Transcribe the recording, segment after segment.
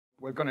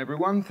Welcome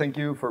everyone. Thank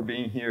you for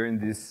being here in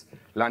this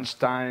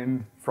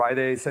lunchtime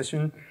Friday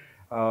session.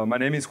 My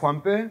name is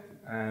Juan Pedro,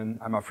 and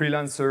I'm a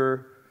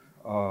freelancer,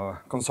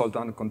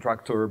 consultant,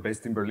 contractor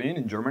based in Berlin,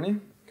 in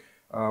Germany,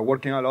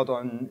 working a lot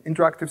on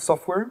interactive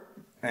software.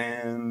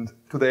 And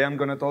today I'm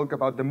going to talk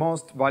about the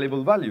most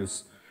valuable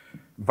values.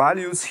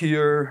 Values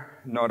here,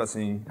 not as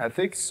in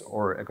ethics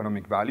or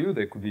economic value.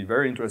 They could be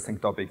very interesting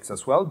topics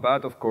as well,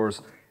 but of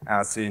course,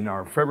 as in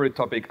our favorite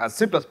topic as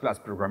C++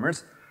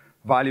 programmers,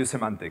 value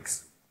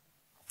semantics.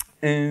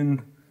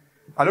 And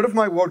a lot of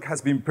my work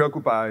has been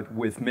preoccupied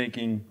with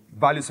making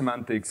value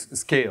semantics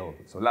scale.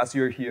 So last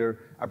year here,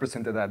 I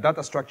presented a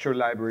data structure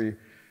library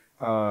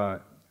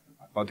about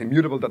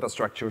immutable data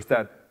structures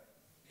that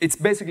it's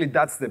basically,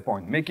 that's the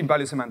point, making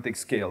value semantics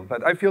scale.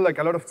 But I feel like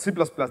a lot of C++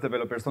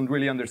 developers don't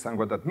really understand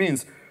what that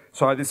means.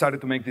 So I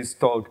decided to make this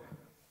talk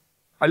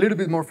a little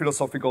bit more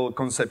philosophical,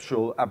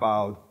 conceptual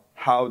about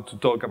how to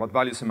talk about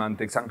value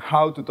semantics and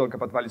how to talk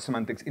about value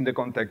semantics in the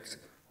context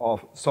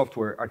of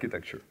software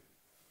architecture.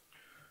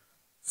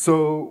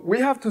 So we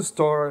have to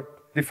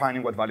start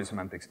defining what value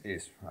semantics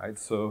is, right?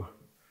 So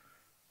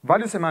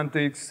value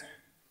semantics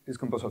is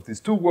composed of these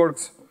two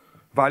words,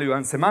 value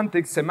and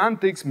semantics.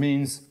 Semantics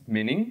means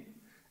meaning.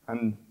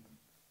 And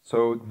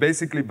so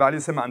basically value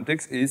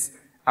semantics is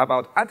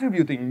about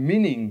attributing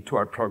meaning to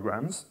our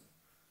programs,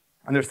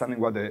 understanding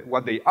what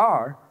they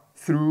are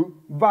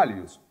through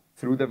values,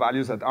 through the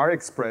values that are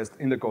expressed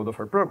in the code of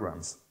our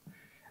programs.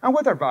 And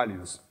what are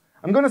values?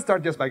 I'm going to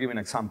start just by giving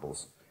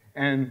examples.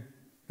 And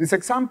these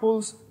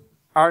examples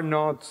are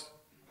not,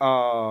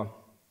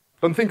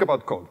 don't think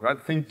about code, right?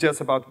 Think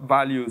just about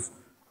values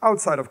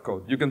outside of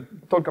code. You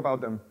can talk about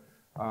them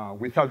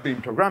without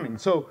being programming.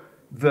 So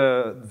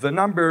the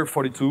number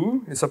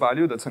 42 is a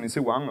value, that's an easy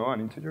one, or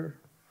an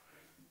integer.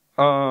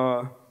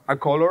 A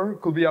color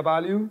could be a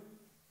value.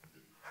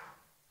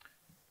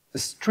 A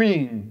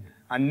string,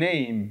 a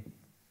name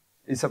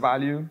is a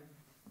value.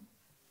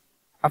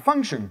 A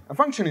function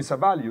is a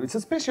value. It's a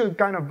special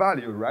kind of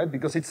value, right?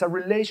 Because it's a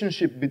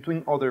relationship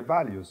between other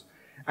values.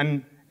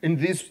 And in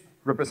these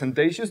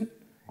representations,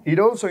 it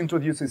also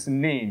introduces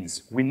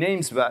names. We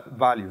name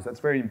values,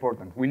 that's very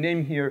important. We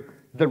name here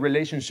the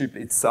relationship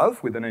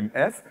itself with the name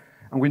f,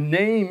 and we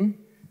name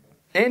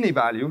any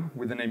value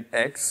with the name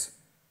x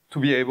to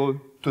be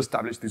able to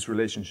establish this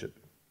relationship.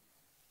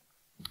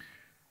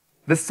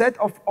 The set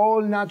of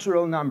all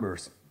natural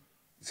numbers,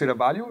 is it a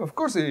value? Of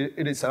course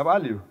it is a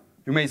value.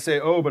 You may say,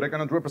 oh, but I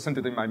cannot represent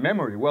it in my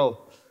memory.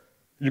 Well,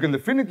 you can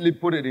definitely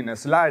put it in a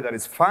slide that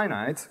is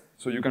finite,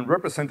 so you can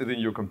represent it in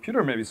your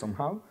computer maybe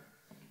somehow.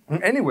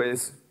 And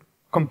anyways,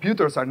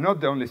 computers are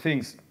not the only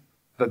things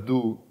that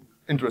do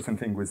interesting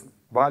things with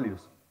values.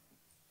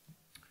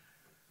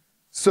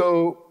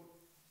 So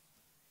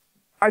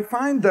I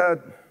find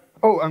that,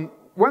 oh, and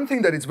one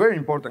thing that is very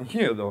important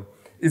here, though,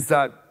 is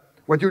that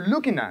what you're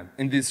looking at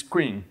in this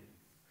screen,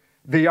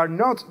 they are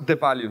not the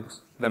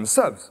values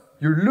themselves.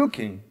 You're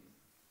looking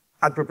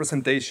at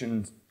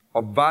representations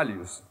of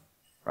values,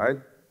 right?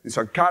 These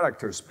are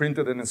characters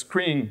printed on a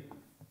screen,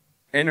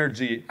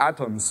 energy,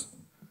 atoms.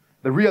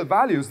 The real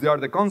values, they are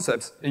the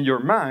concepts in your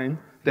mind,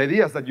 the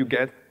ideas that you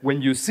get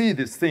when you see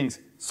these things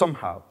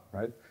somehow,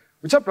 right?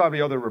 Which are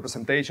probably other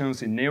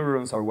representations in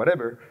neurons or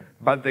whatever,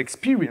 but the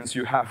experience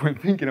you have when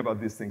thinking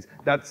about these things,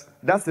 that's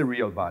the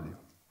real value.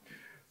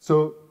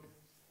 So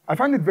I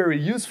find it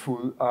very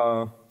useful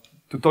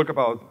to talk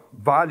about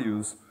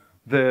values.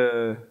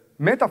 The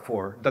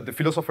metaphor that the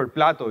philosopher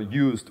Plato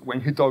used when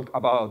he talked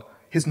about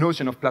his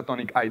notion of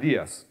Platonic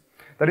ideas,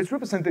 that is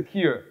represented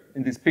here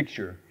in this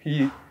picture.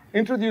 He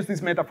introduced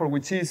this metaphor,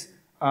 which is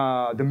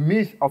the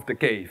myth of the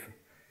cave.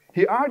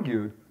 He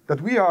argued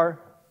that we are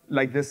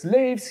like the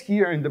slaves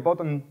here in the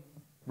bottom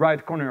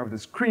right corner of the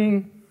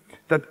screen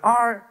that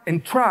are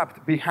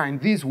entrapped behind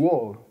this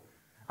wall,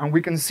 and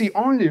we can see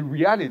only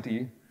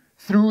reality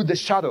through the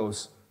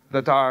shadows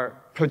that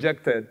are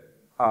projected,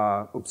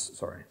 oops,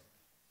 sorry.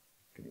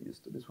 Getting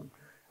used to this one,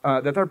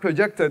 that are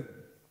projected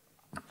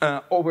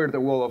over the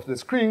wall of the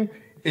screen,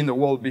 in the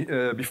wall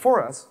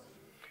before us,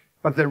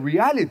 but the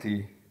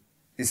reality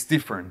is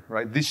different,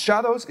 right? These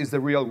shadows is the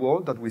real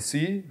world that we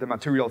see, the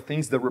material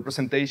things, the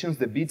representations,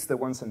 the bits, the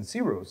ones and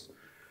zeros.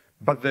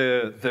 But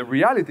the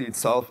reality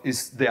itself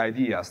is the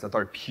ideas that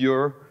are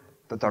pure,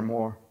 that are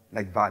more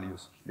like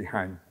values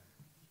behind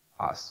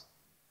us.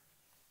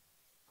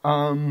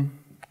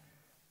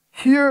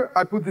 Here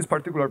I put this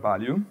particular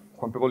value,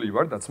 Juan Pedro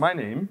Bolivar, that's my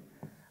name.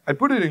 I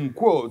put it in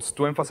quotes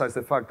to emphasize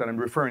the fact that I'm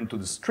referring to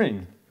the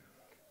string.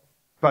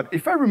 But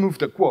if I remove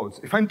the quotes,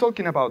 if I'm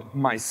talking about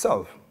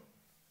myself,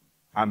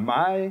 am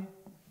I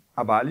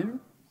a value?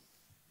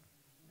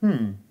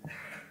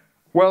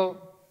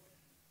 Well,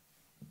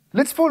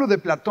 let's follow the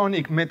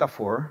Platonic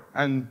metaphor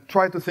and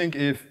try to think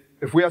if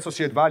we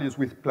associate values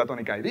with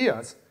Platonic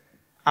ideas,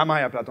 am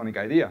I a Platonic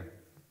idea?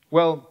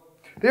 Well,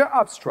 they are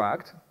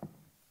abstract,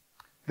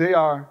 they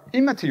are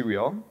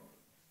immaterial,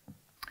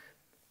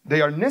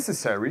 they are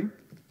necessary,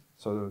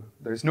 so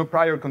there is no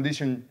prior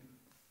condition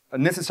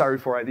necessary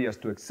for ideas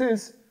to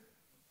exist.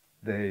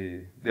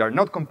 They are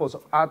not composed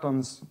of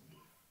atoms.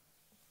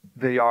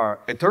 they are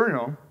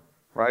eternal,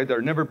 right?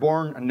 They're never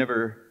born and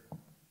never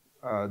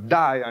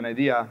die. An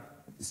idea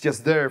is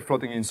just there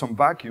floating in some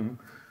vacuum.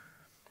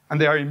 And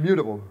they are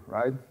immutable,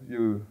 right?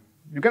 You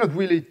cannot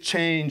really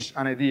change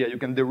an idea. You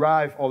can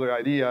derive other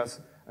ideas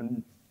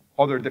and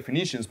other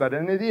definitions, but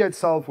an idea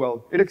itself,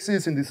 well, it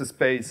exists in this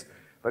space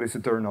that is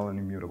eternal and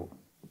immutable.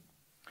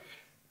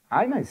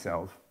 I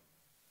myself,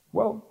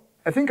 well,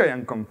 I think I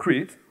am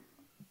concrete,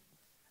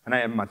 and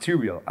I am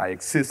material. I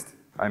exist.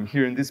 I'm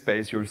here in this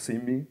space. You're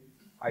seeing me,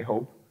 I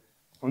hope,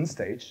 on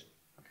stage.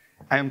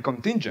 I am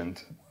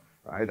contingent,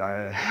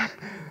 right?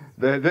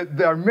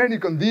 There are many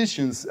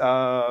conditions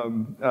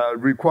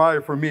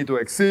required for me to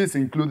exist,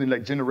 including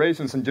like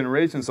generations and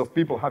generations of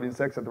people having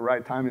sex at the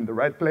right time in the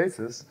right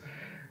places.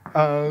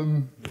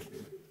 I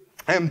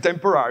am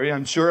temporary.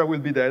 I'm sure I will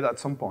be dead at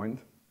some point.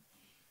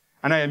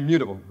 And I am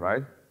mutable,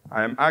 right?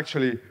 I am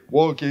actually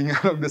walking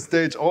along the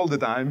stage all the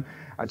time.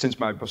 I change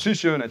my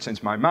position, I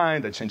change my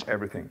mind, I change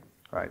everything,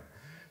 right?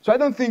 So I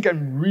don't think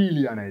I'm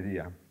really an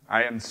idea.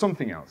 I am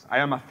something else. I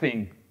am a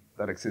thing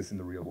that exists in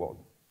the real world.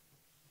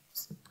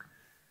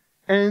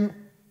 And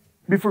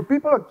before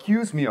people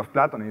accuse me of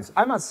Platonism,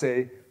 I must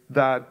say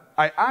that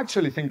I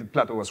actually think that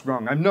Plato was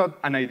wrong. I'm not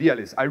an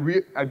idealist. I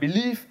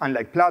believe,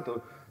 unlike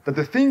Plato, that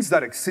the things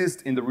that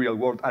exist in the real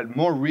world are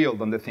more real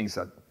than the things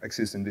that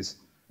exist in this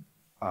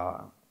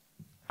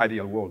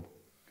ideal world.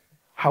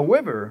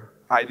 However,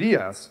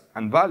 ideas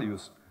and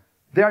values,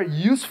 they are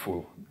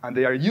useful, and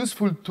they are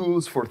useful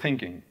tools for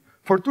thinking,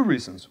 for two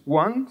reasons.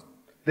 One,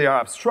 they are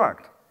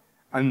abstract,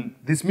 and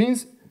this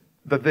means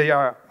that they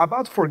are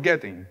about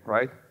forgetting,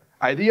 right?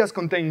 Ideas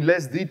contain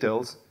less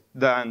details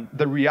than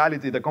the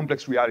reality, the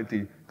complex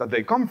reality that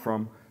they come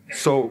from,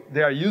 so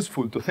they are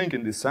useful to think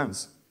in this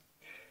sense.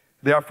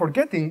 They are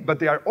forgetting, but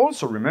they are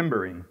also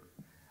remembering.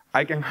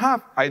 I can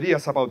have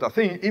ideas about a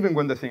thing even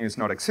when the thing is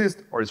not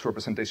exist or its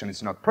representation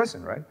is not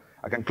present, right?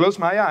 I can close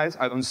my eyes,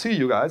 I don't see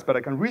you guys, but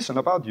I can reason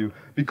about you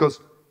because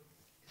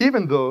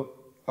even though,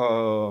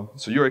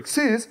 so you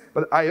exist,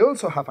 but I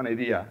also have an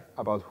idea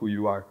about who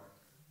you are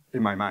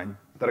in my mind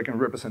that I can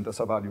represent as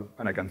a value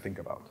and I can think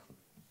about.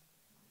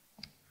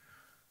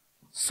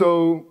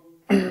 So,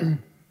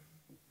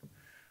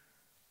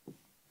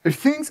 if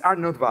things are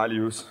not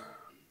values,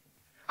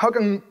 how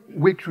can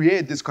we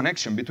create this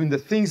connection between the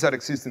things that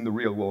exist in the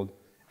real world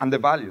and the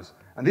values?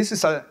 And this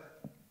is, I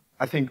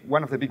think,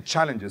 one of the big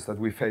challenges that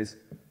we face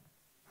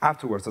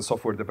afterwards as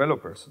software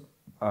developers.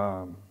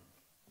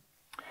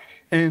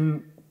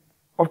 And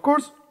of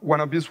course,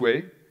 one obvious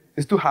way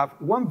is to have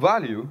one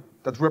value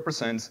that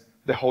represents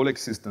the whole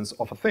existence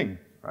of a thing,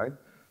 right?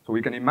 So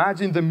we can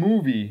imagine the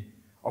movie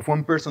of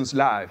one person's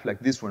life, like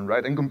this one,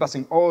 right?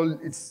 Encompassing all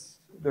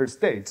their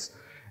states.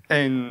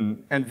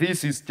 And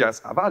this is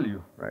just a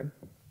value, right?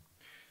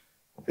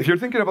 If you're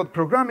thinking about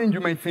programming, you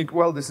might think,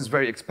 well, this is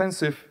very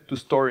expensive to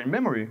store in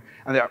memory.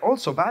 And there are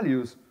also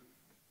values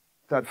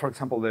that, for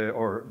example, there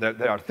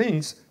are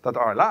things that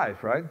are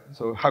alive, right?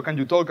 So how can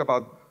you talk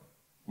about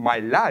my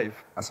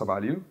life as a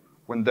value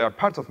when there are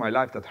parts of my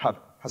life that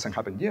hasn't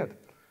happened yet?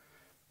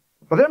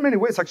 But there are many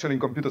ways, actually, in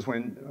computers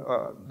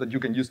that you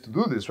can use to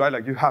do this, right?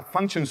 Like you have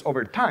functions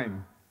over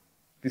time.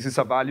 This is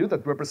a value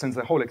that represents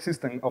the whole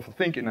existence of a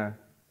thing in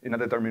a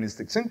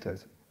deterministic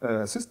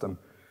system.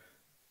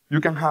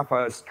 You can have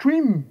a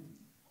stream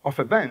of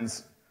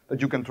events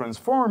that you can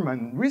transform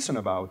and reason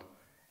about.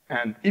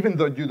 And even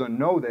though you don't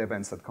know the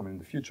events that come in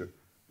the future,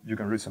 you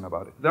can reason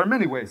about it. There are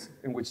many ways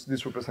in which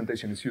this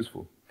representation is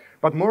useful.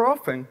 But more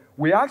often,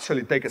 we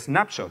actually take a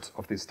snapshot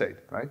of this state,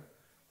 right?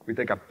 We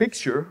take a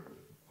picture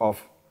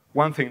of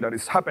one thing that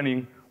is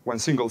happening, one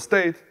single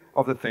state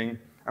of the thing,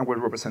 and we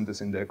represent this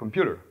in the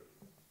computer.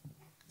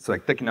 It's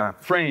like taking a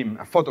frame,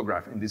 a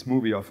photograph in this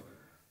movie of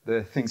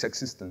the thing's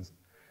existence.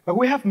 But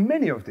we have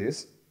many of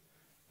these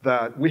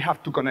that we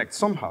have to connect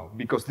somehow,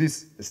 because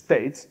these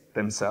states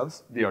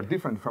themselves, they are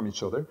different from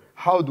each other.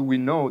 How do we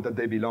know that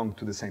they belong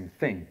to the same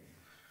thing?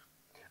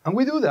 And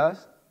we do that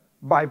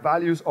by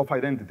values of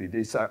identity.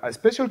 There's a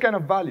special kind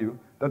of value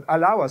that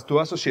allow us to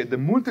associate the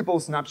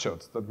multiple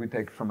snapshots that we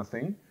take from a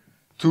thing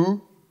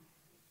to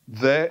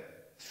the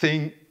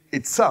thing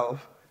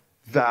itself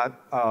that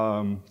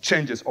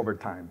changes over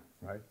time,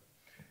 right?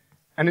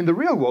 And in the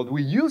real world,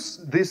 we use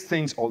these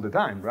things all the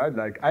time, right?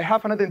 Like I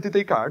have an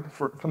identity card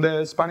from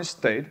the Spanish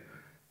state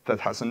that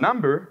has a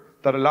number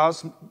that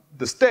allows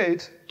the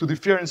state to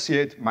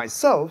differentiate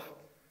myself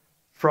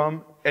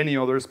from any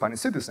other Spanish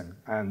citizen.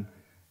 And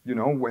you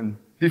know, when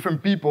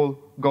different people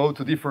go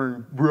to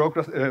different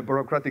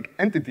bureaucratic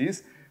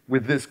entities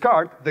with this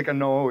card, they can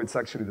know it's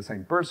actually the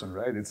same person,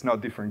 right? It's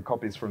not different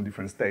copies from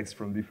different states,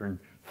 from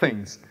different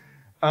things.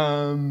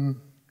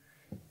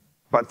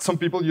 But some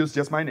people use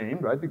just my name,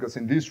 right? Because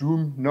in this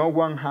room, no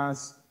one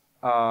has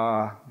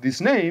this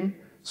name,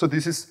 so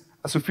this is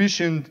a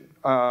sufficient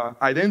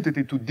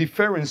identity to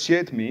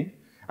differentiate me,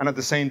 and at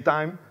the same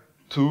time,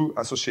 to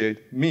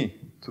associate me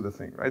to the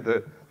thing, right?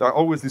 There are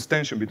always this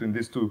tension between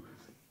these two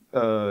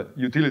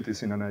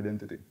utilities in an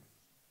identity.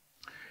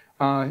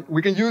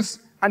 We can use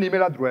an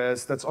email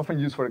address that's often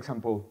used, for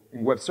example,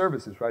 in web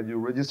services, right? You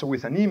register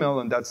with an email,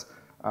 and that's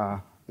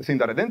the thing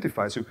that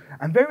identifies you.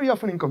 And very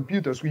often in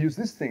computers, we use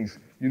these things,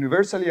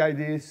 universally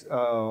IDs,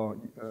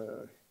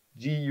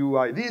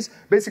 GUIDs.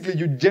 Basically,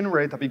 you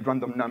generate a big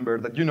random number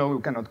that you know you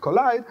cannot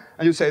collide,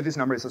 and you say this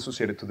number is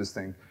associated to this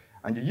thing.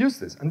 And you use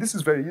this, and this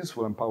is very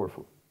useful and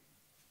powerful.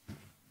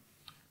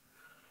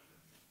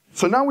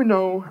 So now we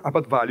know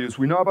about values,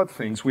 we know about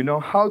things, we know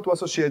how to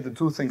associate the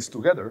two things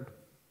together.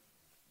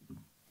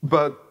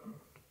 But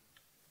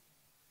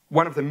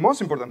one of the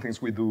most important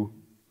things we do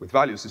with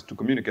values is to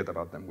communicate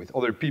about them with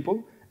other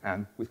people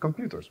and with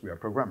computers. We are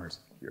programmers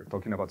here,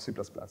 talking about C++.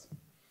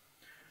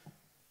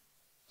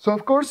 So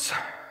of course,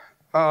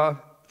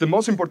 the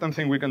most important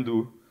thing we can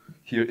do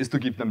here is to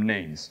give them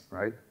names,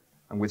 right?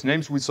 And with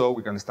names we saw,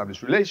 we can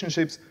establish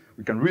relationships,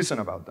 we can reason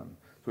about them.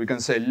 So we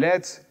can say,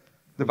 let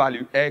the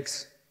value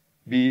x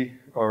be,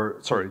 or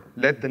sorry,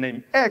 let the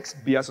name x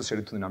be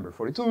associated to the number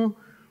 42,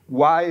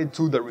 y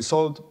to the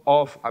result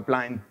of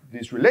applying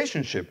this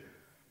relationship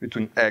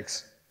between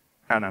x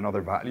and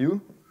another value.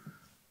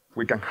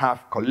 We can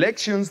have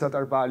collections that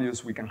are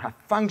values, we can have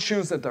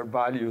functions that are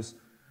values,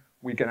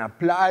 we can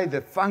apply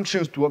the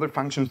functions to other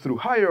functions through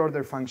higher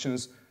order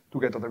functions to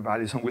get other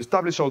values, and we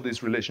establish all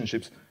these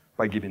relationships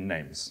by giving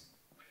names.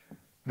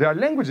 There are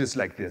languages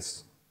like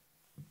this.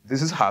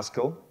 This is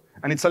Haskell,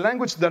 and it's a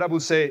language that I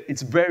would say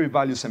it's very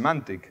value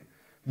semantic,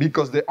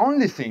 because the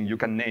only thing you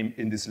can name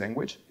in this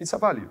language is a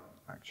value,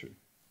 actually.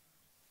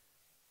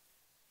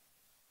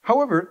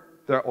 However,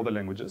 there are other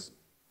languages.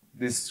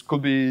 This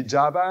could be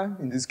Java.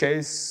 In this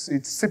case,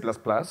 it's C++.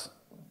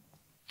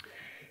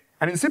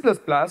 And in C++,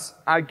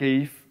 I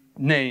gave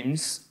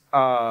names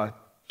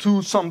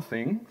to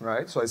something,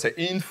 right? So I say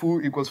int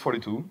foo equals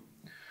 42.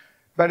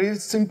 But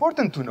it's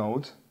important to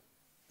note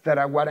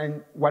that what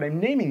I'm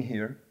naming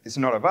here is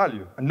not a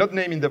value. I'm not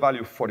naming the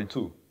value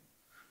 42.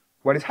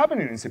 What is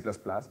happening in C++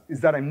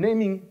 is that I'm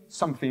naming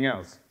something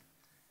else.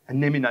 I'm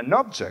naming an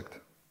object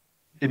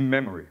in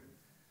memory.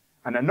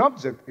 And an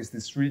object is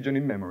this region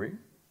in memory,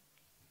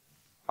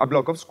 a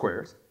block of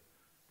squares,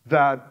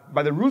 that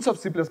by the rules of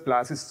C++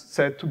 is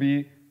said to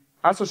be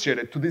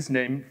associated to this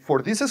name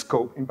for this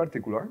scope in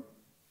particular.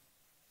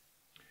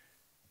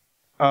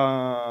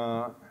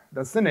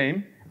 That's the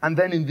name. And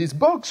then in this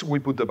box, we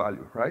put the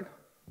value, right?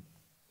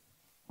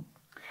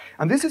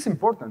 And this is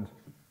important,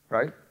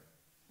 right?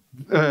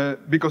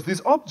 Because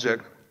this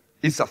object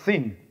is a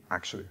thing,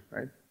 actually,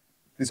 right?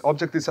 This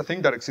object is a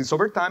thing that exists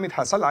over time. It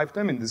has a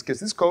lifetime, in this case,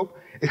 the scope.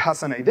 It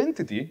has an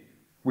identity,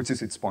 which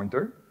is its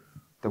pointer,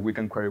 that we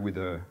can query with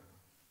the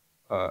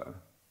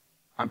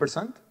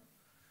ampersand.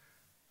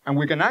 And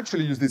we can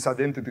actually use this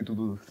identity to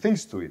do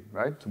things to it,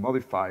 right? To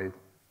modify it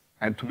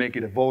and to make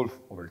it evolve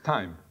over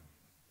time.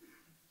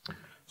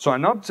 So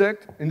an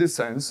object, in this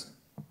sense,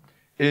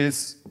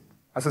 is,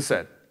 as I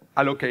said,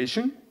 a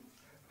location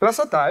plus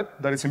a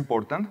type that is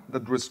important,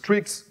 that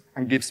restricts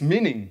and gives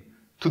meaning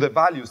to the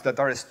values that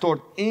are stored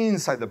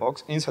inside the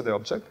box, inside the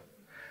object,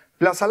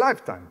 plus a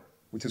lifetime,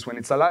 which is when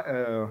it's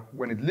alive,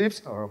 when it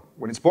lives, or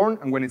when it's born,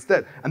 and when it's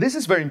dead. And this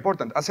is very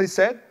important. As I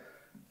said,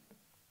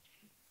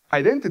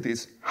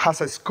 identities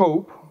has a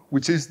scope,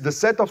 which is the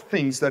set of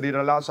things that it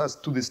allows us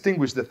to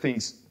distinguish the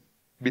things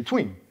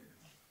between.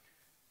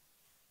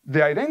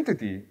 The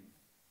identity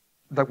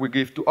that we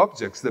give to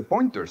objects, the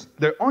pointers,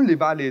 they're only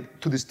valid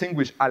to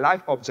distinguish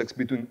alive objects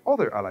between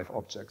other alive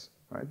objects,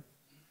 right?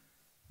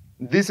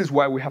 This is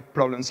why we have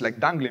problems like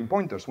dangling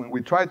pointers, when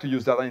we try to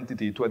use that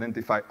identity to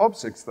identify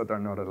objects that are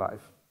not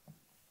alive.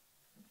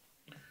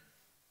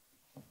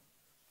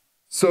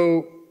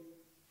 So,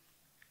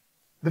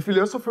 the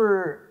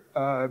philosopher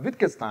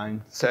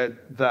Wittgenstein said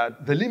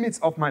that the limits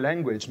of my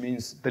language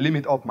means the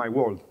limit of my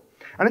world.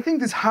 And I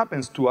think this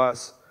happens to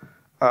us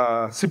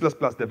C++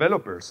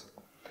 developers.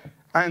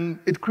 And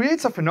it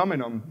creates a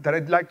phenomenon that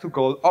I'd like to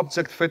call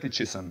object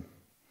fetishism,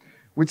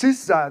 which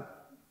is that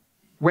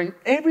when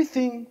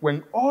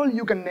all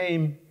you can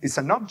name is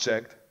an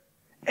object,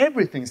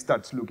 everything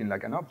starts looking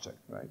like an object,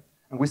 right?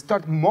 And we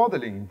start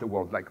modeling the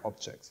world like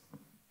objects.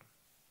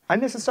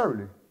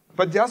 Unnecessarily.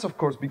 But yes, of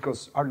course,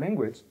 because our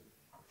language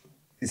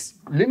is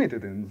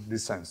limited in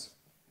this sense.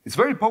 It's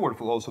very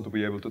powerful also to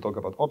be able to talk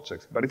about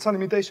objects, but it's a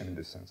limitation in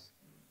this sense.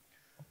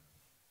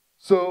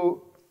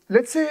 So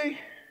let's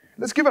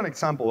give an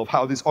example of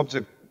how this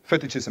object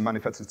fetishism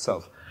manifests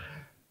itself.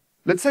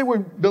 Let's say we're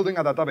building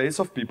a database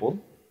of people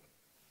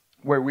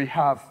where we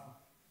have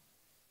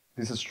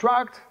this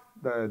struct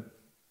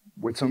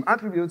with some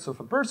attributes of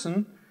a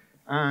person,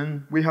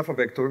 and we have a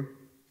vector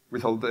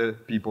with all the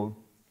people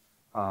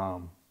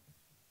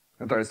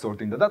that are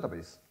stored in the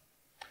database.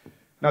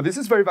 Now, this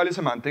is very value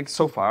semantic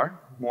so far,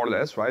 more or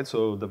less, right?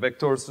 So the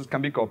vectors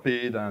can be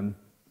copied, and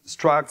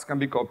structs can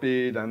be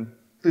copied, and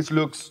this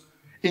looks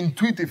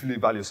intuitively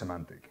value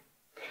semantic.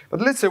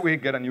 But let's say we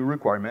get a new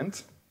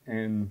requirement,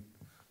 and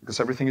because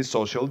everything is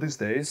social these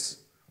days,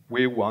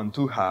 we want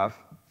to have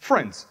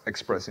friends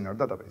expressed in our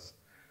database.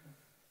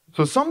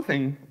 So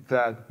something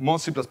that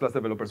most C++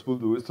 developers will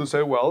do is to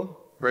say, well,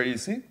 very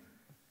easy,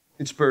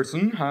 each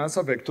person has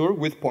a vector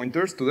with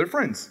pointers to their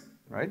friends,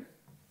 right?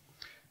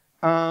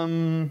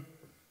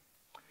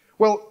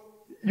 Well,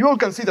 you all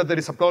can see that there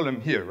is a problem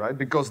here, right?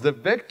 Because the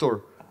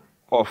vector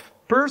of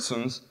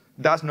persons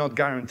does not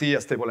guarantee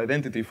a stable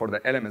identity for the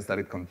elements that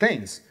it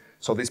contains.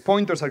 So these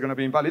pointers are going to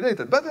be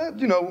invalidated. But,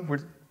 you know,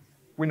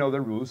 we know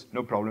the rules,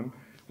 no problem.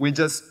 We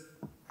just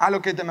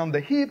allocate them on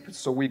the heap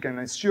so we can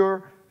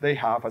ensure they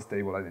have a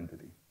stable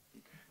identity.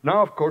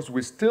 Now, of course,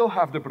 we still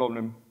have the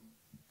problem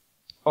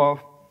of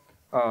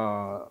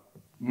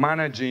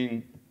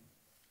managing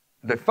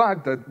the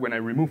fact that when I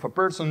remove a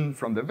person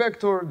from the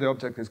vector, the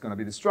object is going to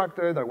be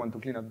distracted. I want to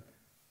clean up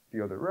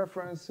the other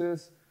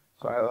references.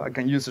 So I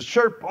can use a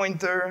shared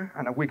pointer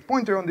and a weak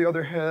pointer on the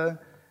other hand.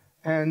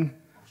 And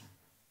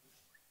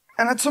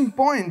at some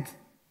point,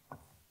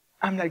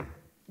 I'm like,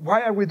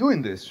 why are we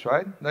doing this,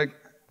 right? Like,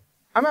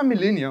 I'm a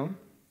millennial,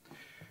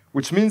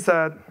 which means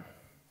that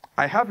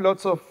I have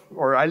lots of,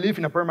 or I live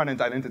in a permanent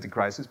identity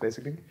crisis,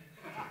 basically.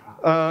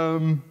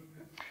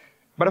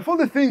 But of all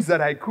the things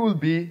that I could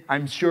be,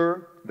 I'm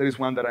sure there is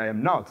one that I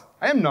am not.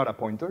 I am not a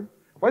pointer.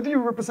 Why do you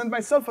represent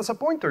myself as a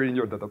pointer in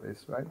your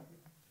database, right?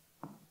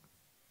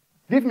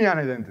 Give me an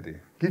identity.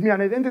 Give me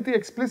an identity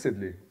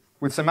explicitly,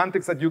 with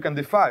semantics that you can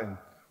define,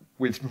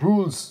 with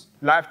rules,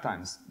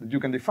 lifetimes that you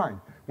can define.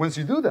 Once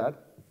you do that,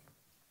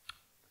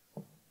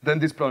 then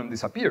this problem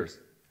disappears.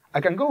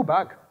 I can go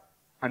back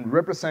and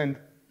represent,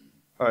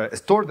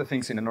 store the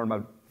things in a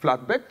normal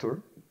flat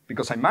vector,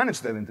 because I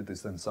manage the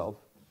identities themselves,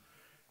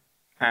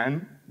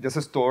 and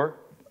just store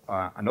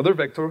another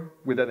vector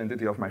with the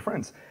identity of my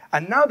friends.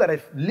 And now that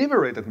I've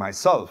liberated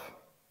myself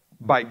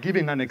by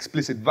giving an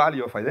explicit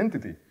value of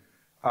identity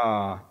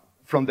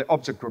from the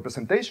object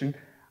representation,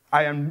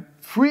 I am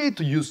free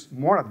to use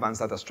more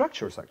advanced data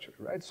structures, actually,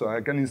 right? So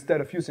I can,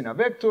 instead of using a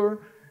vector,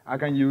 I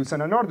can use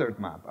an unordered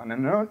map and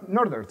an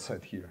unordered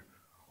set here.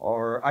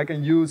 Or I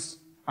can use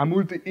a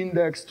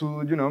multi-index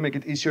to, you know, make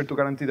it easier to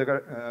guarantee,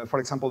 for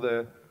example,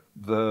 the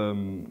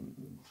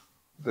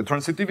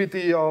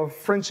transitivity of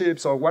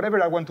friendships or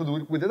whatever I want to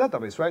do with the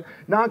database, right?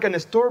 Now I can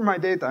store my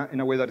data in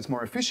a way that is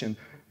more efficient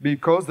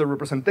because the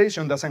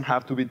representation doesn't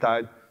have to be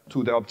tied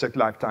to the object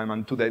lifetime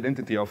and to the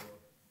identity of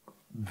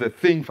the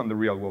thing from the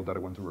real world that I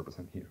want to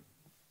represent here.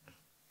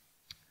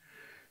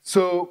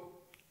 So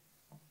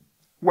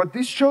what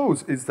this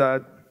shows is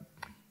that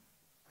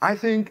I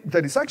think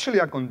there is actually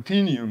a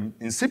continuum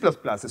in C++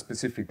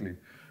 specifically,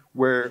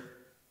 where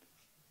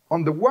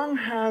on the one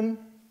hand,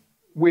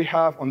 we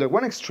have, on the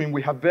one extreme,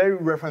 we have very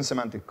reference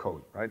semantic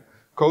code, right?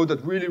 Code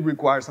that really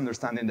requires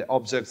understanding the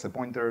objects, the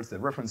pointers, the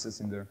references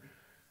in there.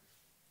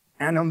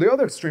 And on the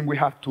other extreme, we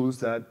have tools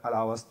that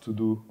allow us to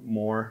do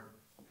more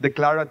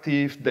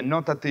declarative,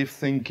 denotative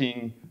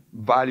thinking,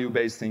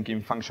 value-based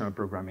thinking, functional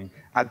programming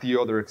at the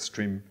other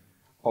extreme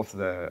of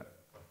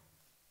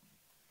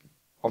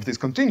this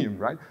continuum,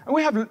 right? And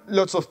we have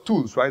lots of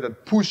tools, right,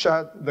 that push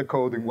out the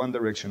code in one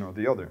direction or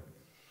the other.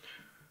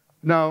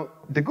 Now,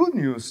 the good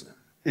news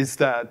is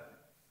that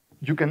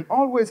you can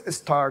always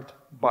start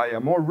by a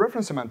more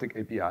reference semantic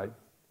API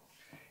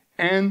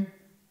and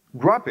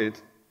wrap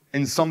it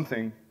in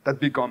something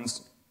that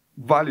becomes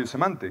value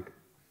semantic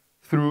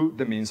through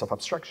the means of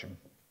abstraction.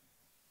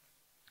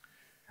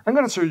 I'm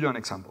going to show you an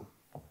example.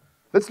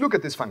 Let's look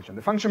at this function.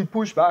 The function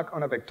pushback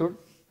on a vector.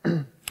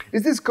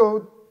 Is this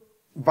code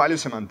value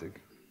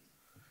semantic?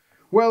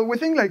 Well, we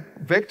think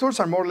like vectors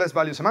are more or less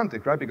value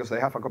semantic, right? Because they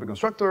have a copy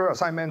constructor,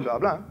 assignment, blah,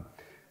 blah.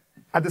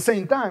 At the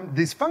same time,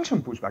 this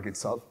function pushback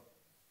itself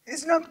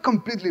is not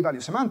completely value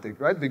semantic,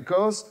 right?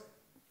 Because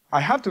I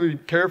have to be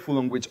careful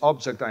on which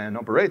object I am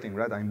operating,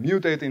 right? I'm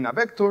mutating a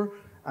vector,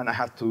 and I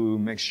have to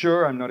make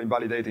sure I'm not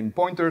invalidating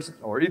pointers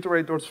or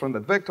iterators from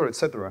that vector,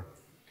 etc.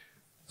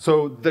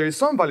 So there is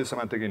some value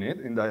semantic in it,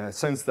 in the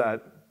sense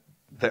that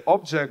the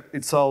object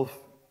itself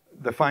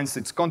defines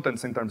its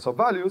contents in terms of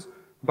values,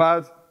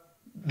 but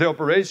the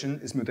operation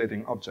is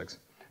mutating objects.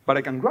 But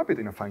I can wrap it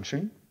in a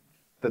function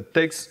that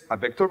takes a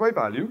vector by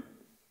value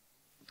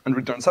and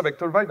returns a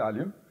vector by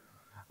value.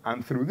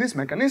 And through this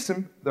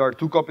mechanism, there are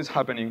two copies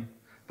happening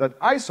that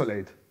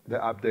isolate the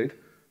update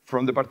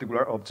from the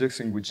particular objects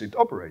in which it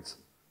operates.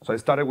 So I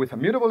started with a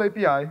mutable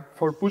API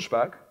for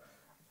pushback,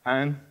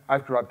 and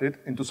I've wrapped it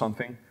into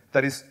something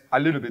that is a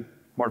little bit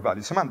more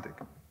value semantic.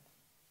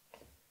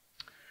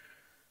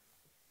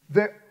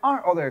 There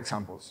are other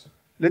examples.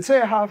 Let's say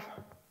I have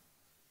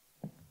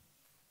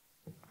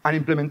an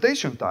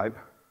implementation type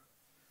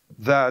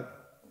that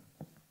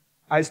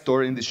I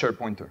store in the shared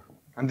pointer.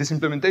 And this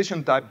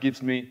implementation type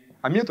gives me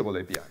a mutable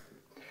API.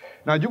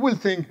 Now you will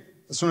think,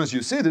 as soon as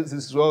you see this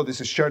is, well,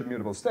 this is shared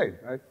mutable state,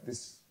 right? This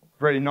is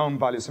very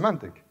non-value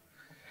semantic.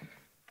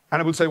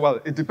 And I would say, well,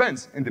 it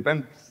depends. It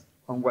depends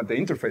on what the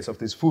interface of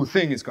this full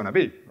thing is going to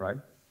be, right?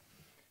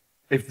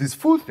 If this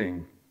full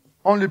thing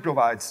only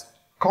provides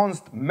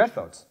const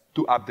methods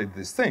to update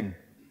this thing,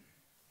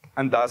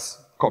 and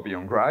thus copy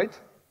on write,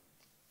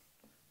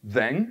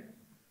 then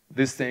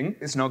this thing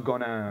is not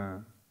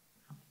gonna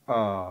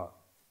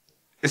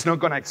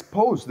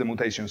expose the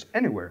mutations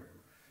anywhere.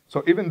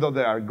 So even though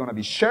there are gonna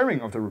be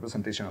sharing of the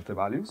representation of the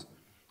values,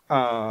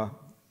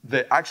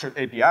 the actual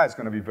API is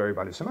going to be very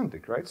value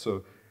semantic, right?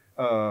 So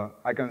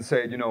I can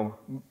say,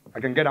 I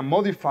can get a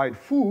modified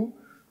foo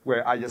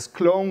where I just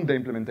clone the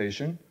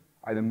implementation,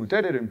 I then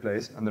mutate it in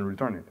place, and then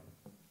return it.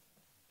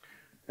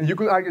 And you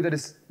could argue that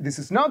this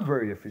is not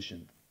very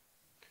efficient.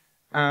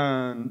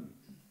 And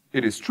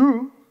it is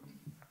true.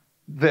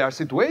 There are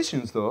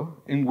situations,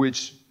 though, in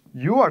which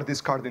you are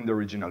discarding the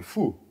original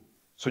foo.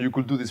 So you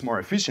could do this more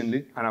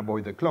efficiently and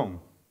avoid the clone.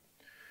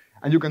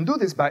 And you can do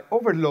this by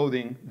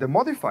overloading the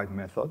modified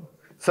method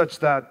such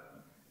that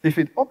if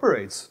it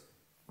operates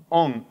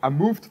on a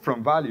moved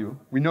from value,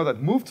 we know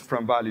that moved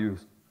from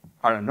values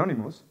are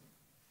anonymous.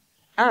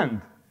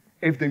 And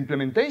if the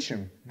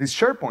implementation, this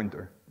share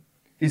pointer,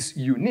 is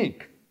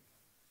unique,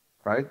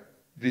 right?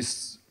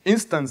 This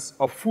instance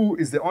of foo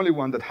is the only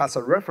one that has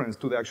a reference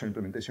to the actual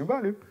implementation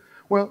value,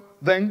 well,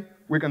 then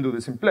we can do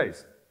this in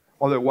place.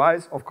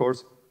 Otherwise, of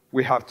course,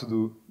 we have to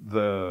do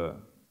the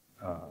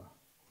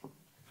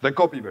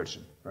copy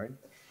version, right?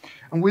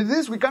 And with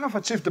this, we kind of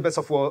achieve the best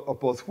of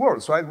both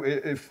worlds, right?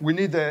 If we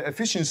need the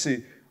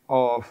efficiency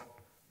of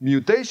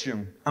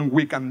mutation, and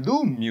we can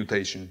do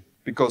mutation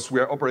because we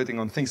are operating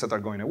on things that are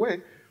going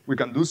away, we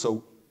can do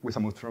so with a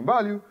moved from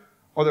value.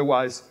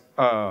 Otherwise,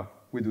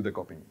 we do the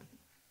copying.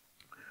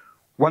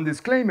 One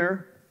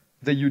disclaimer,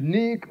 the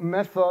unique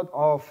method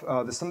of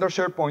the standard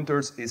share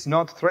pointers is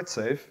not thread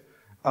safe.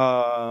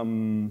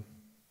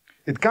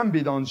 It can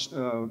be done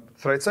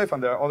thread safe,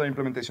 and there are other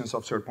implementations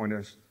of share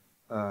pointers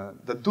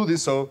that do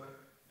this, so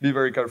be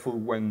very careful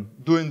when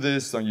doing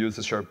this. Don't use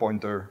the share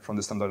pointer from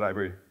the standard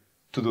library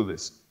to do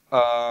this.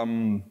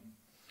 Pattern.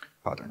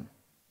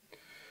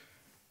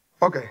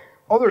 Okay,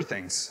 other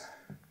things.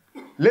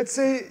 Let's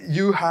say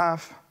you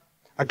have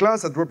a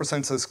class that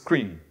represents a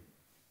screen.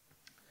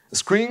 A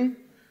screen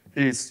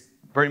is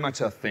very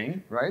much a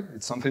thing, right?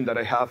 It's something that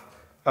I have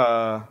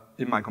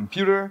in my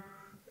computer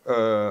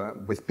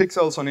with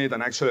pixels on it,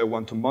 and actually I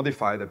want to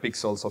modify the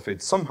pixels of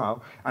it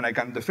somehow, and I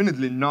can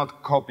definitely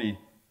not copy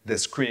the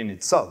screen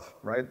itself,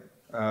 right?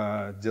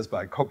 Just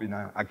by copying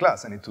a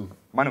class. I need to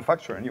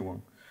manufacture a new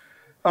one.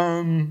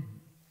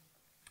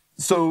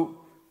 So,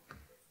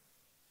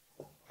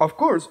 of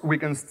course, we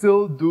can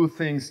still do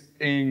things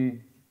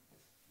in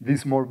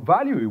this more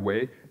value-y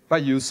way by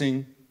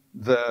using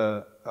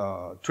the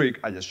trick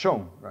I just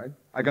shown, right?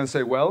 I can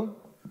say, well,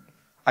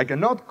 I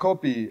cannot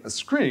copy a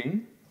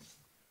screen,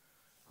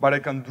 but I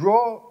can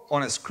draw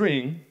on a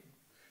screen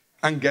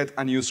and get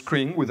a new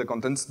screen with the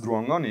contents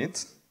drawn on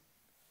it.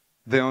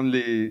 The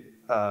only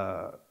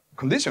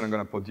condition I'm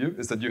going to put you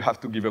is that you have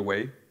to give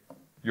away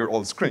your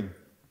old screen,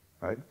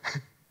 right?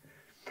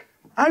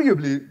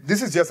 Arguably,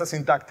 this is just a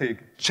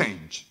syntactic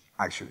change,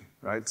 actually,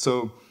 right?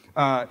 So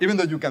even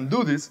though you can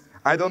do this,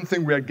 I don't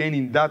think we are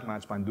gaining that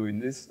much by doing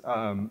this.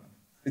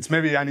 It's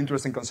maybe an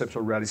interesting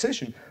conceptual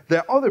realization. There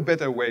are other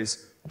better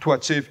ways to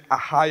achieve a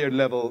higher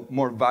level,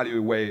 more value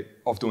way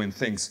of doing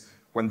things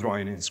when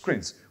drawing in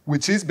screens,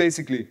 which is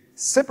basically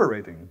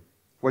separating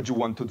what you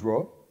want to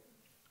draw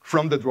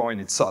from the drawing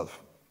itself.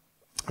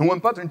 And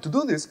one pattern to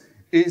do this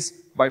is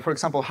by, for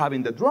example,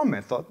 having the draw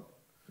method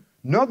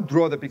not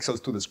draw the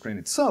pixels to the screen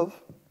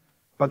itself,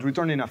 but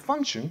returning a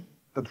function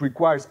that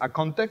requires a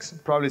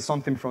context, probably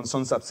something from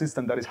some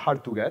subsystem that is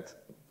hard to get,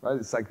 right?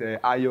 It's like the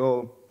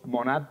IO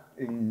monad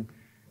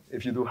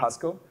if you do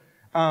Haskell,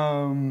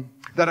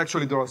 that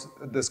actually draws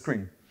the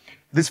screen.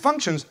 These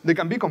functions, they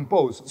can be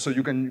composed, so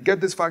you can get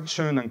this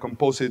function and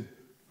compose it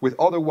with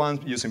other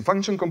ones using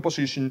function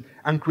composition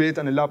and create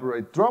an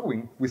elaborate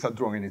drawing without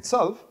drawing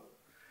itself.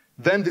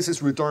 Then this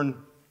is returned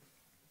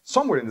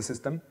somewhere in the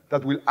system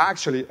that will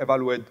actually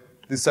evaluate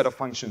this set of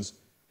functions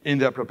in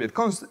the appropriate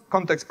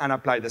context and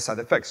apply the side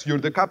effects. You're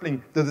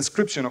decoupling the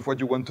description of what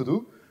you want to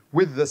do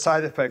with the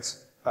side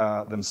effects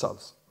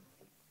themselves.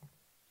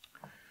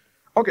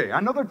 Okay,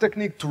 another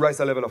technique to raise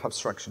the level of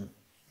abstraction.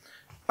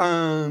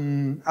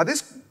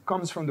 This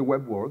comes from the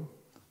web world.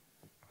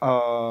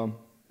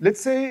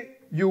 Let's say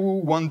you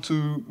want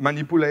to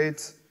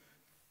manipulate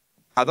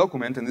a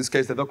document, in this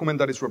case, the document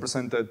that is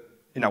represented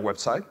in a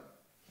website.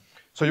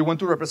 So you want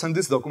to represent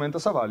this document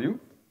as a value.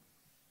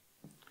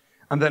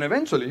 And then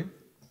eventually,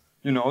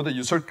 you know, the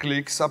user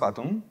clicks a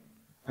button,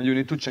 and you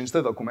need to change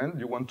the document.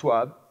 You want to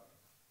add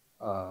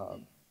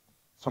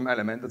some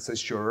element that says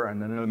sure,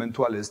 and an element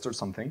to a list or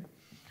something.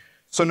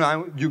 So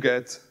now you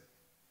get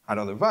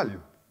another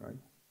value, right?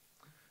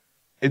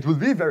 It would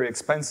be very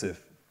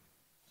expensive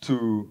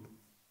to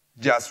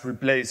just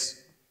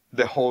replace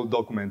the whole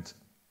document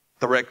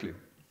directly,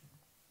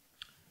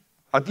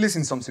 at least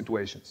in some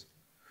situations.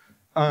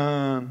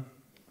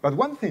 But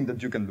one thing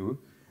that you can do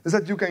is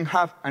that you can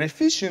have an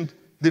efficient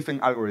diffing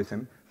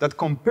algorithm that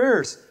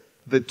compares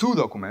the two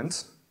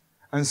documents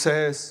and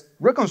says,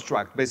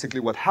 reconstruct basically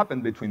what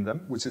happened between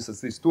them, which is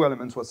that these two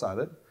elements was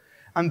added,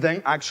 and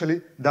then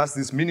actually does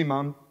this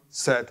minimum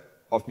set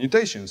of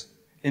mutations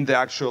in the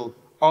actual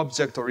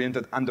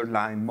object-oriented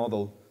underlying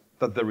model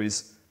that there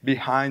is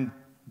behind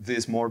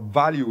these more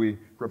value-y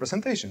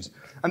representations.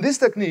 And this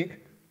technique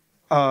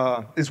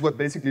is what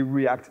basically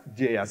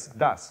React.js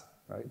does,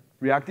 right?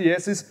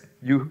 React.js is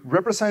you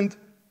represent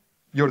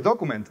your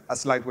document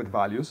as lightweight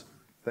values,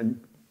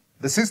 then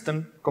the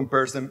system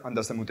compares them and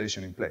does the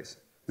mutation in place.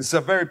 This is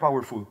a very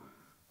powerful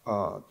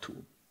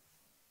tool.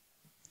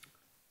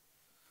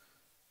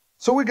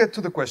 So we get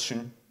to the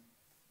question,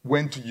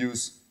 when to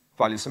use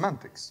value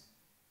semantics.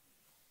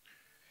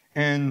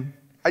 And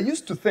I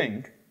used to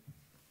think,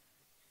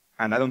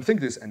 and I don't think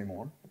this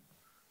anymore,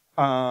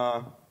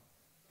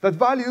 that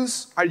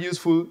values are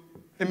useful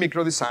in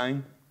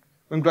micro-design,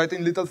 when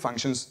writing little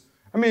functions.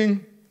 I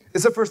mean,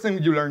 it's the first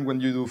thing you learn when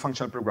you do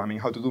functional programming,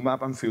 how to do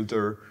map and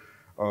filter,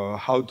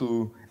 how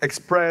to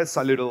express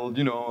a little,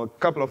 a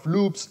couple of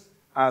loops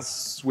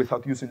as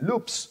without using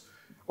loops,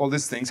 all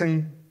these things.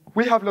 And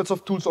we have lots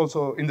of tools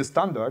also in the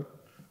standard,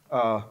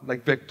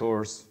 like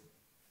vectors.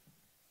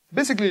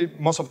 Basically,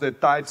 most of the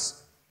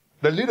types,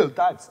 the little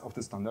types of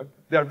the standard,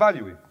 they are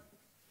valuing.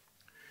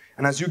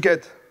 And as you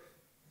get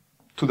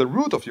to the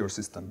root of your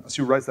system, as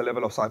you rise the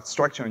level of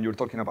abstraction, and you're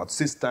talking about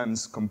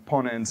systems,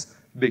 components,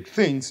 big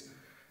things,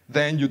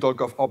 then you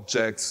talk of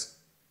objects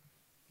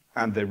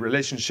and the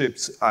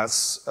relationships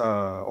as,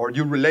 or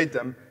you relate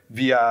them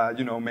via,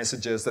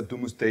 messages that do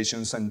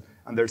mutations and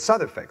their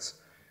side effects.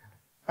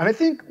 And I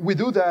think we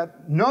do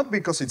that not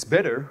because it's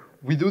better,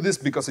 we do this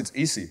because it's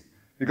easy.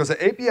 Because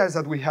the APIs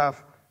that we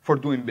have for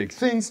doing big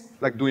things,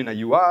 like doing a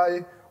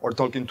UI or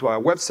talking to a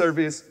web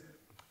service,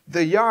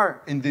 they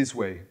are in this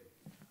way.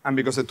 And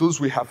because the tools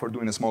we have for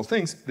doing small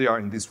things, they are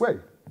in this way.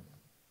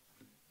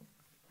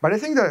 But I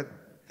think that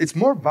it's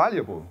more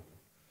valuable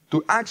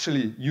to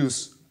actually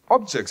use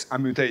objects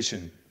and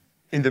mutation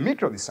in the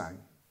micro design.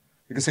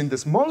 Because in the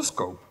small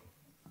scope,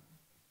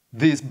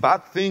 these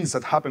bad things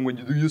that happen when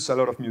you do use a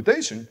lot of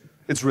mutation,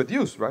 it's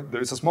reduced, right?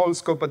 There is a small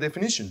scope by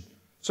definition.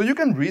 So you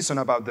can reason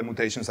about the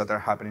mutations that are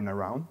happening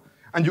around,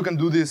 and you can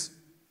do this.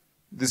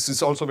 This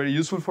is also very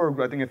useful for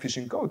writing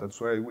efficient code.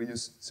 That's why we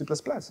use C++.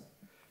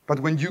 But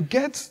when you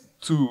get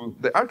to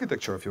the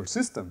architecture of your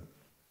system,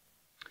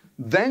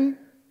 then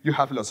you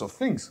have lots of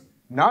things.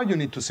 Now you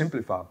need to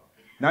simplify.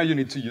 Now you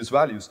need to use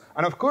values.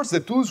 And of course, the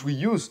tools we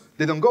use,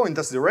 they don't go in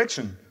this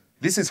direction.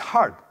 This is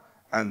hard.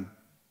 And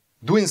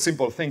doing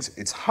simple things,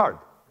 it's hard.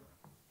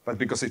 But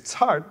because it's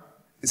hard,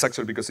 it's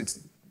actually because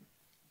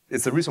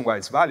it's the reason why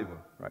it's valuable,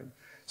 right?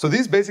 So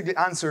this basically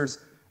answers,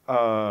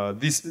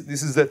 this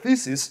is the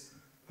thesis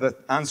that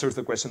answers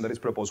the question that is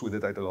proposed with the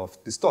title of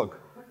this talk.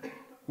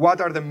 What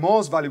are the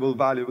most valuable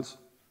values?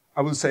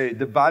 I would say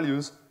the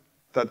values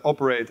that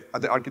operate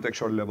at the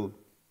architectural level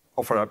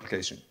of our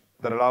application,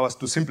 that allow us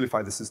to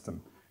simplify the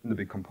system in the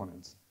big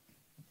components.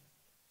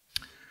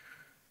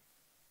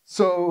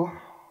 So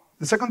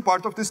the second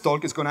part of this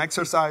talk is going to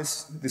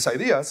exercise these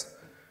ideas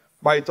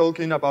by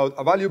talking about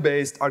a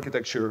value-based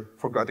architecture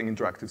for writing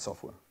interactive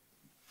software.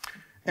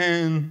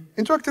 And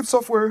interactive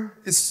software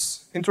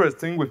is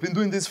interesting. We've been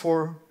doing this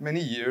for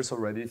many years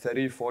already,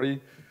 30,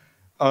 40.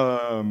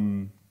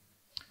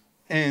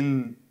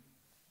 And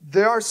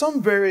there are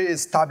some very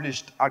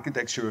established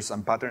architectures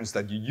and patterns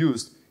that you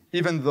use,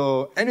 even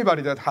though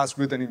anybody that has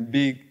written in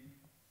big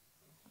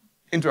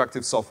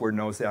interactive software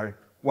knows they are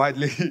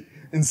widely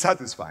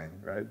unsatisfying,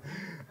 right?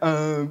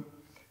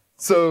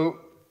 So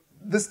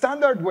the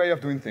standard way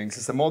of doing things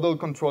is a model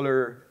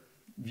controller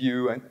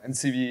view and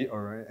CV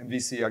or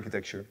MVC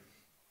architecture,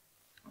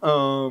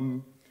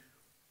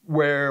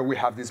 where we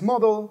have this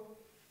model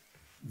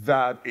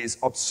that is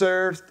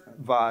observed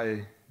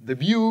by the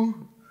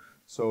view.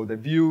 So the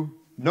view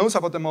knows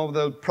about the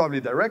model probably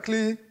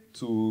directly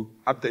to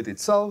update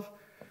itself.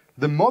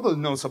 The model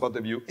knows about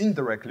the view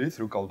indirectly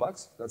through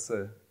callbacks. That's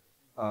the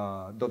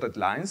dotted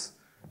lines,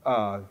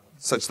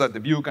 such that the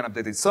view can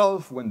update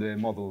itself when the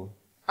model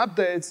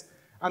updates.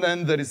 And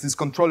then there is this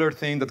controller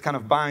thing that kind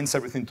of binds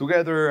everything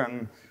together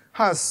and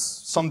has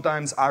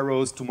sometimes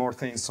arrows to more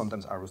things,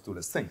 sometimes arrows to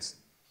less things.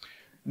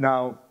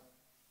 Now,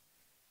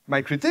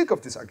 my critique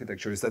of this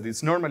architecture is that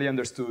it's normally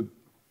understood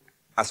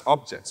as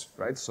objects,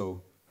 right?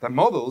 So the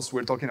models,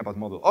 we're talking about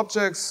model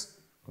objects,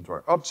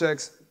 controller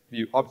objects,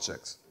 view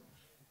objects.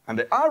 And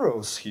the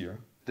arrows here,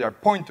 they are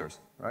pointers,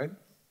 right?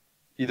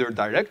 Either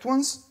direct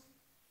ones,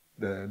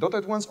 the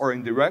dotted ones, or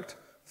indirect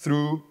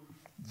through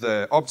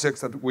the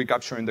objects that we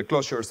capture in the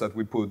closures that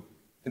we put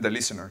in the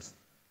listeners.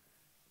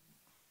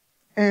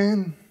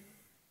 And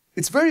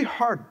it's very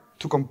hard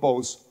to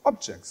compose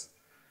objects.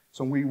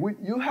 So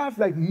you have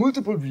like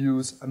multiple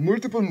views and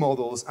multiple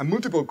models and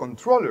multiple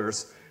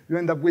controllers. You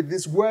end up with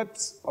these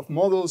webs of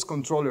models,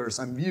 controllers,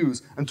 and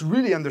views. And to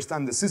really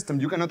understand the system,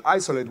 you cannot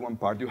isolate one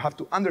part. You have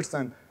to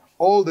understand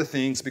all the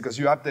things because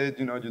you update,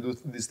 you do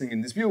this thing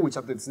in this view, which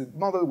updates the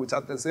model, which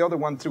updates the other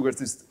one, triggers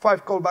these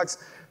 5 callbacks,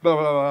 blah,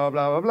 blah, blah,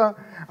 blah, blah,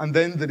 blah. And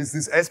then there is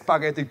this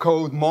spaghetti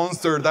code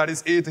monster that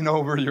is eating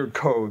over your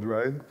code,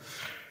 right?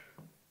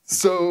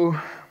 So,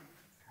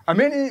 and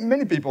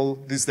many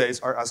people these days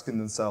are asking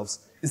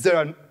themselves, is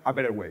there a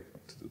better way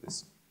to do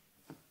this?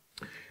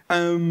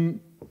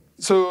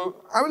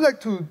 So I would like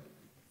to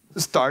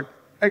start,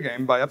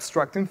 again, by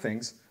abstracting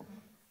things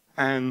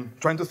and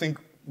trying to think,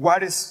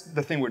 what is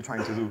the thing we're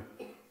trying to do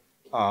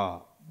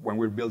when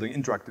we're building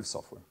interactive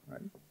software,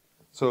 right?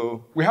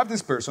 So we have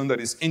this person that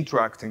is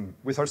interacting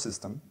with our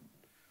system,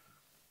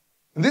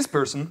 And this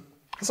person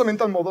has a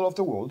mental model of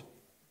the world.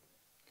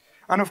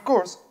 And of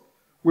course,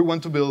 we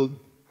want to build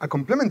a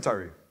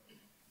complementary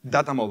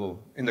data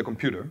model in the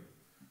computer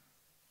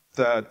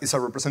that is a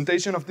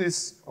representation of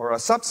this, or a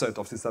subset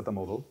of this data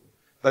model,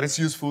 that is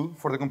useful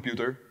for the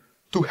computer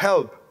to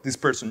help this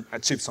person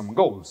achieve some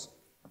goals.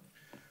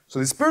 So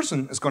this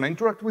person is going to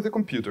interact with the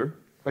computer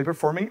by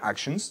performing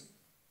actions,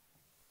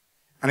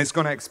 and it's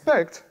going to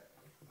expect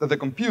that the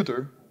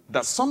computer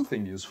does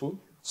something useful,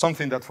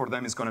 something that for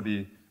them is going to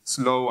be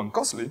slow and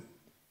costly,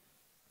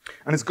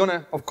 and it's going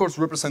to, of course,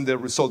 represent the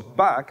result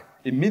back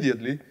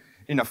immediately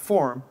in a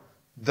form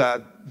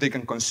that they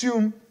can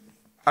consume,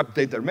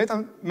 update their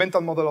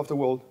mental model of the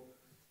world,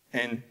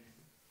 and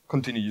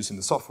continue using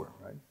the software,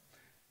 right?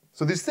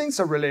 So these things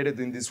are related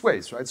in these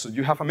ways, right? So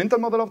you have a mental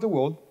model of the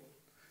world,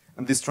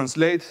 and this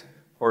translates,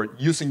 or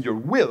using your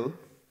will,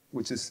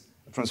 which is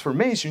a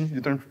transformation,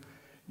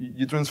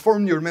 you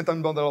transform your mental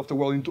model of the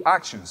world into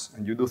actions,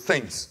 and you do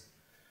things.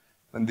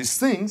 And these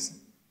things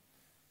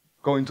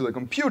go into the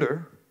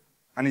computer,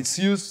 and it's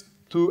used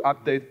to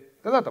update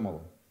the data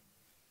model.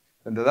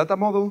 And the data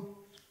model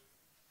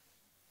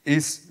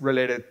is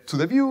related to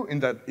the view in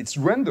that it's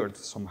rendered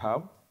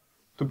somehow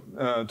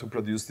to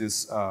produce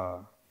this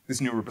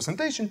new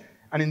representation.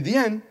 And in the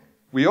end,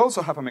 we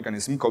also have a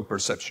mechanism called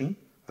perception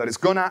that is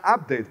going to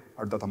update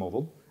our data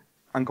model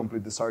and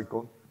complete the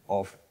cycle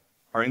of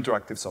our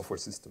interactive software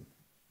system.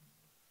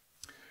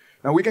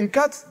 Now we can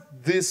cut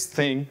this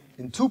thing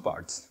in two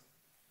parts.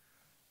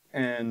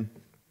 And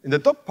in the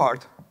top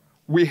part,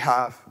 we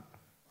have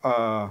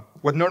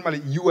what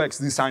normally UX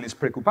design is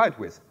preoccupied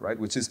with, right?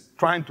 Which is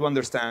trying to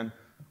understand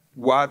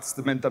what's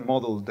the mental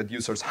model that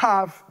users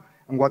have,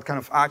 and what kind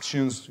of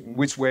actions, in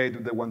which way do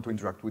they want to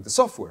interact with the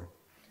software.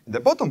 In the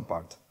bottom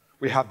part,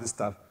 we have the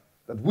stuff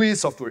that we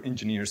software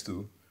engineers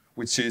do,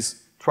 which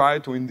is try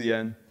to, in the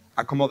end,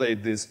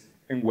 accommodate this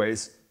in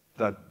ways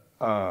that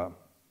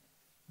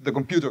the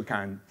computer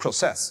can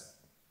process.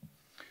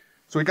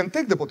 So we can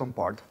take the bottom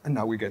part, and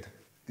now we get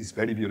this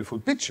very beautiful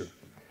picture.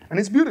 And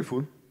it's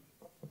beautiful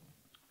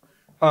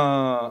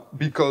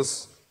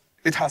because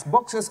it has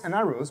boxes and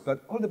arrows,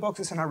 but all the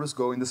boxes and arrows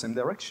go in the same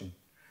direction.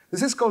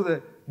 This is called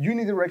the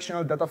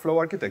Unidirectional Data Flow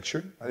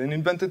Architecture. I didn't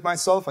invent it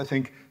myself. I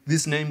think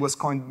this name was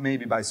coined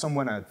maybe by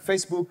someone at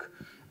Facebook.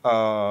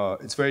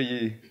 It's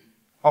very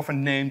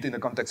often named in the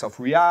context of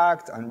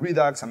React and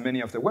Redux and many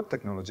of the web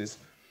technologies.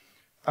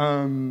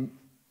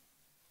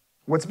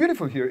 What's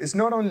beautiful here is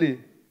not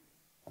only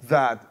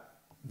that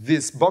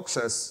these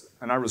boxes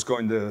and arrows go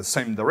in the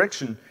same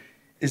direction,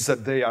 is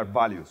that they are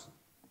values.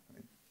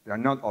 They are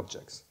not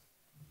objects.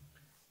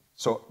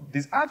 So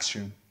this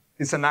action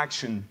is an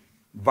action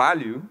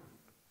value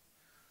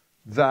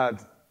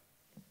that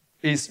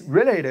is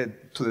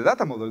related to the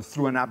data model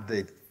through an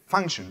update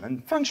function.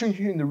 And function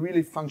here in the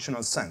really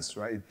functional sense,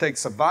 right? It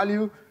takes a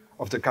value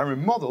of the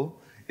current model,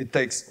 it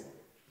takes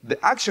the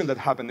action that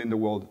happened in the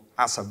world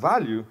as a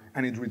value,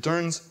 and it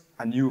returns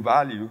a new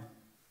value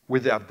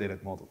with the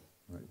updated model.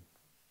 Right?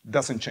 It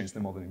doesn't change the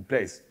model in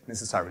place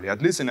necessarily,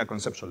 at least in a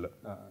conceptual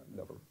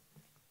level.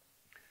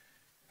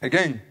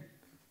 Again,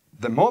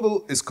 the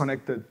model is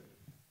connected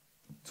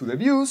to the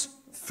views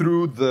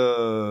through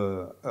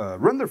the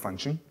render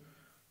function,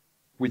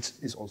 which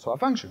is also a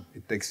function.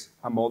 It takes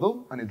a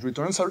model and it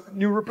returns a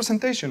new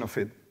representation of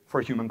it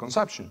for human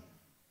consumption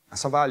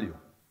as a value.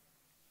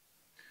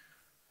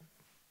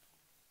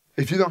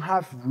 If you don't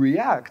have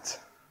React,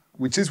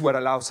 which is what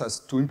allows us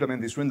to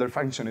implement this render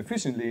function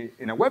efficiently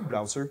in a web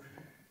browser,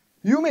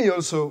 you may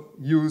also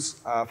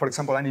use, for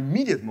example, an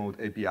immediate mode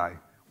API,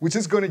 which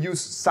is going to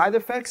use side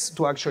effects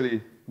to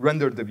actually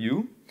render the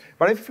view.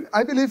 But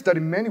I believe that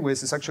in many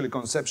ways it's actually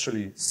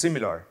conceptually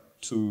similar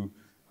to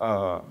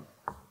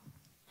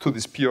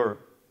this pure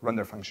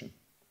render function.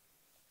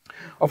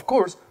 Of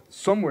course,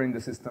 somewhere in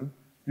the system,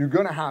 you're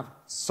going to have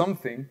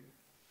something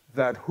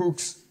that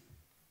hooks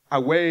a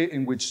way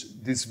in which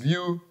this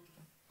view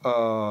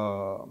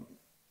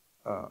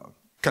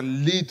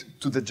can lead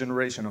to the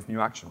generation of new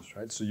actions,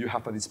 right? So you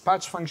have a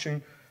dispatch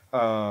function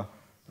that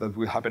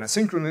will happen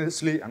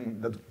asynchronously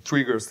and that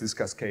triggers this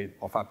cascade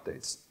of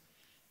updates.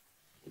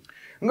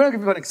 I'm going to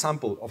give you an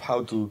example of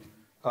how to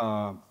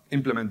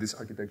implement this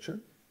architecture.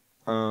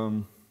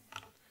 And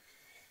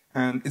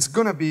it's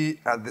going to be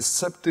a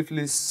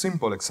deceptively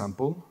simple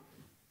example.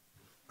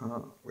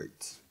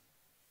 Wait.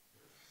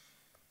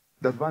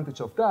 The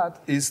advantage of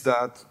that is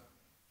that,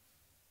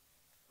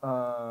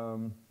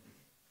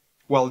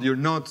 well, you're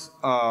not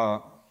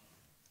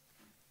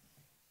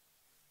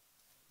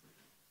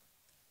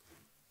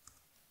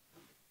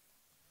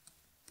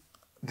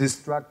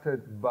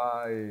distracted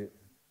by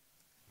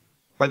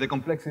the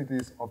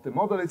complexities of the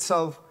model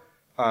itself.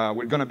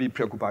 We're going to be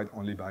preoccupied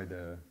only by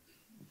the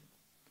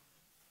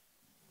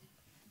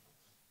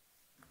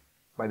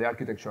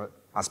architectural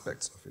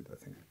aspects of it, I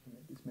think.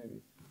 It's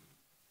maybe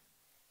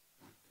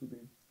too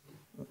big.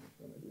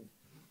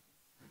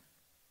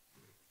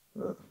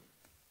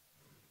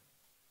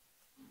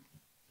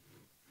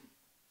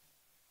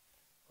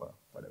 Well,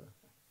 whatever.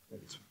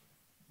 Maybe it's,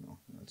 no,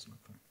 it's not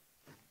fine.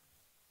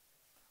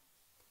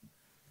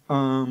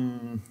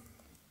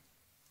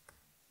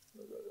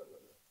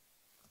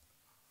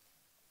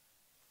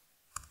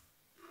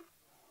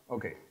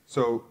 Okay,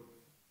 so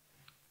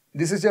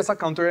this is just a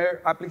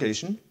counter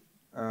application.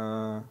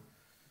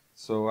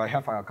 So I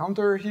have a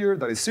counter here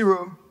that is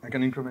 0. I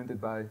can increment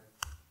it by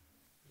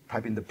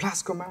typing the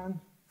plus command,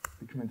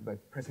 increment it by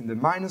pressing the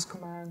minus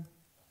command,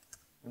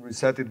 and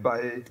reset it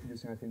by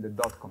using, I think, the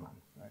dot command.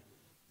 Right?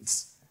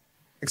 It's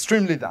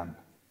extremely dumb.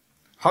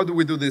 How do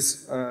we do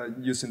this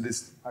using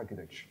this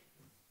architecture?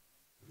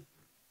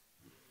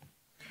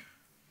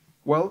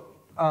 Well,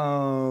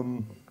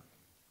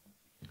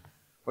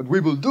 what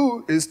we will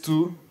do is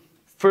to,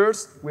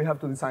 first, we have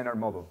to design our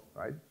model,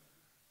 right?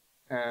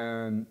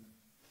 And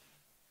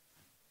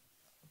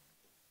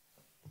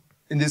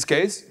in this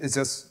case, it's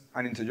just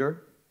an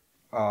integer.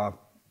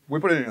 We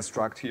put it in a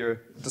struct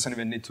here. It doesn't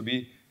even need to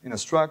be in a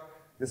struct,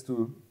 just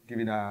to give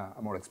it a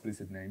more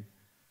explicit name.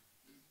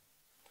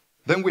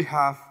 Then we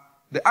have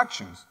the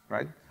actions,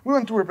 right? We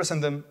want to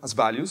represent them as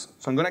values,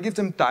 so I'm going to give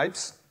them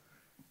types,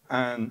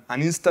 and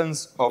an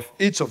instance of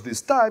each of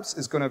these types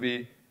is going to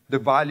be the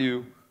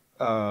value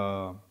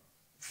that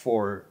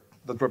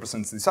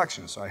represents this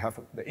action. So I have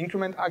the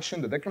increment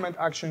action, the decrement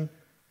action,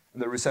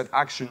 and the reset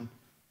action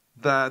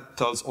that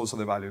tells also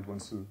the value it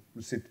wants to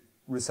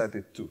reset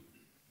it to,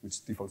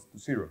 which defaults to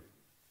 0.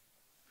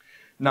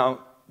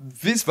 Now,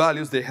 these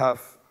values, they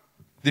have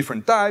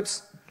different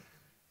types.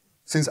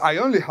 Since I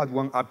only had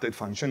one update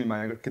function in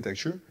my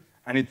architecture,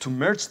 I need to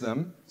merge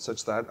them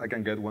such that I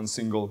can get one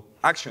single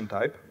action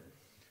type.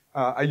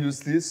 I use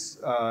this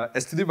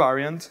std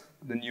variant,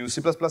 the new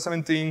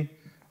C++17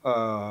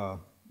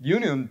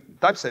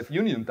 type-safe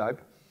union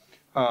type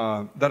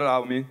that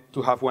allow me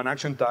to have one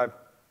action type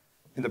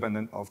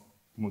independent of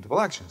multiple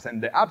actions.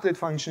 And the update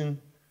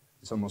function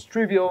is almost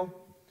trivial.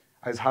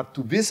 I just have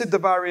to visit the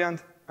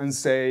variant and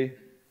say,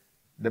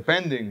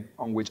 depending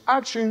on which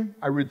action,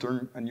 I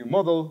return a new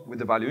model with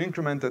the value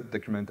incremented,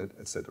 decremented,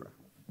 etc.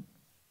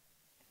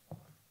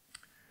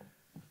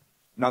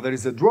 Now there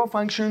is a draw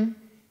function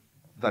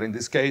that in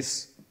this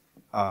case,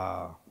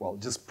 well,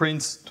 just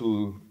prints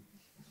to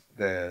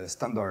the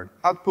standard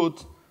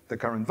output the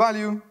current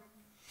value.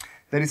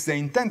 There is the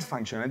intent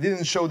function. I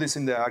didn't show this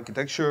in the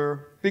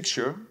architecture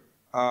picture,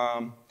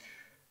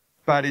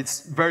 but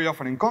it's very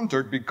often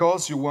encountered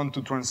because you want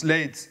to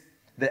translate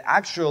the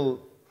actual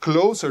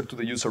closer to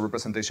the user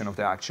representation of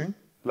the action,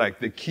 like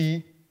the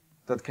key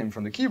that came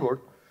from the keyboard,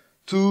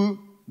 to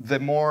the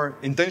more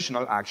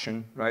intentional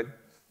action, right?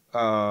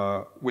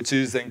 Which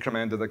is the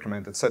increment, the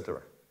decrement,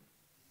 etc.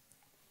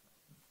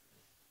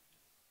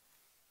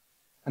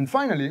 And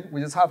finally,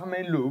 we just have a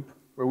main loop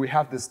where we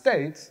have the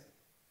state,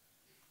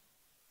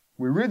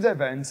 we read the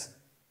events,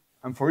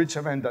 and for each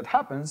event that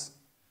happens,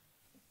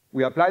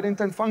 we apply the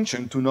intent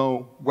function to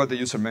know what the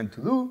user meant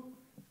to do.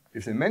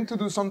 If they meant to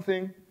do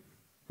something,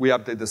 we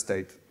update the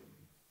state,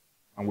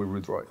 and we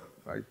redraw it,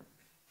 right?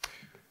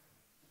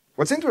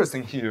 What's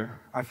interesting here,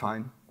 I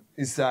find,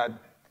 is that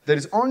there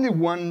is only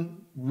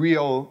one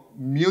real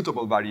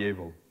mutable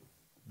variable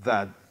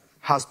that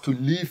has to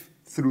live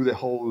through the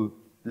whole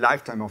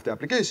lifetime of the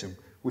application,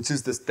 which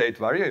is the state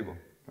variable,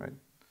 right?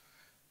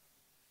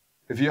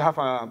 If you have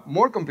a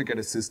more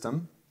complicated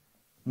system,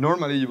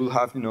 normally you will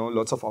have,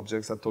 lots of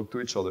objects that talk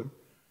to each other.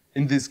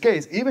 In this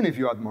case, even if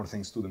you add more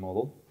things to the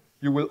model,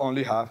 you will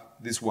only have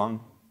this one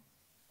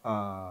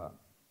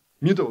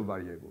mutable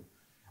variable.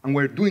 And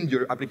we're doing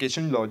your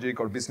application logic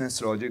or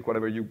business logic,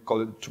 whatever you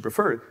call it to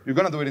prefer, you're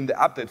going to do it in the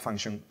update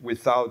function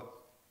without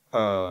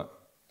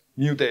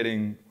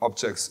mutating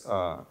objects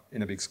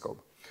in a big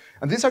scope.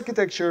 And this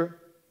architecture,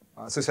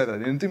 as I said, I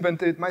didn't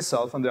invent it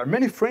myself, and there are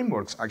many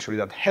frameworks, actually,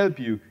 that help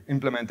you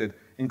implement it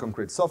in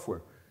concrete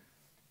software.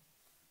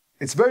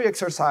 It's very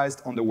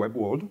exercised on the web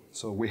world.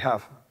 So we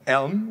have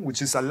Elm,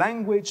 which is a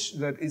language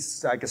that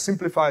is like a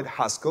simplified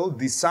Haskell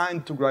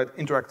designed to write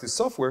interactive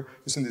software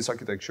using this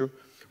architecture.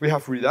 We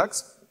have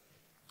Redux,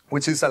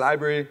 which is a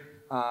library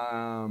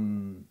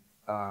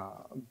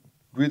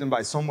written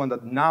by someone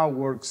that now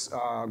works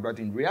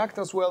writing React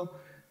as well.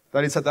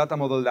 That is a data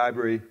model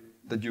library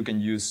that you can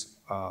use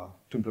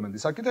to implement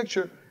this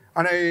architecture.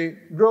 And I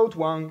wrote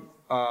one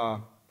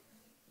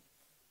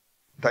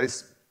that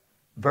is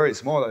very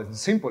small and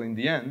simple in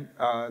the end.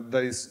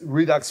 That is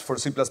Redux for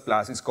C++.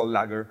 It's called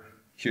Lager.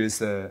 Here is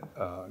the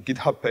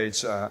GitHub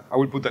page. I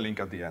will put the link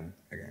at the end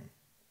again.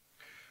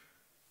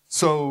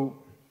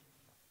 So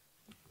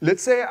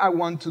let's say I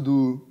want to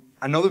do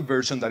another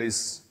version that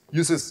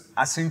uses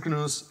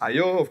asynchronous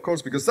I/O, of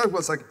course, because that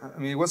was like,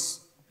 it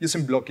was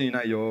using blocking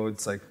I/O.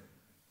 It's like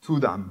too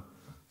dumb.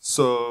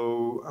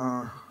 So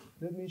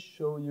let me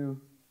show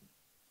you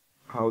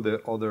how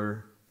the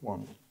other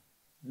one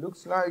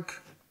looks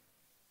like.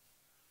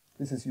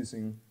 This is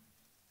using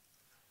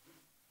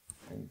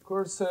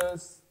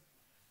courses,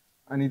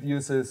 and it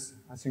uses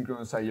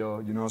asynchronous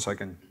I/O, so I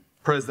can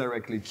press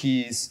directly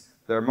keys.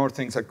 There are more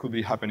things that could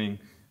be happening.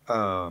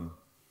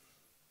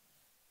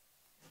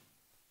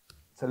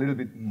 It's a little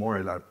bit more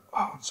elaborate.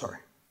 Oh, sorry.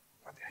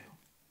 What did I do?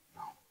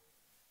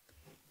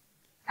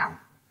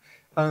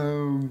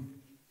 No.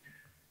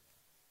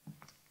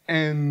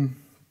 And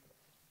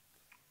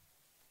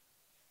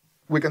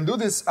we can do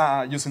this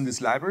using this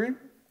library.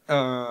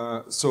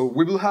 So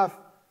we will have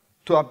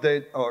to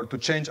update or to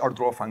change our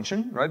draw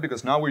function, right?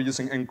 Because now we're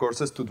using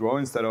nCourses to draw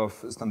instead of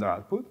standard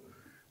output.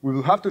 We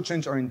will have to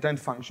change our intent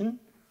function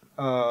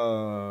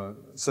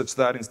such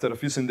that instead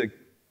of using the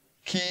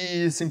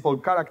key simple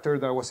character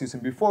that I was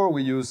using before,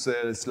 we use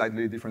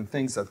slightly different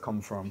things that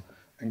come from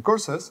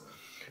nCourses.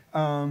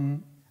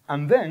 And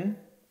then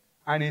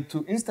I need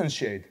to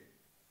instantiate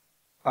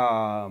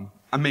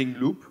a main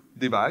loop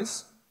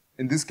device.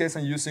 In this case,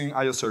 I'm using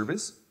IO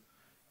service,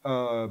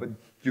 but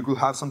you could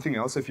have something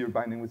else if you're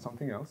binding with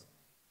something else.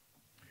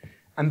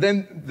 And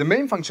then the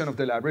main function of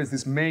the library is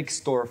this make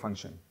store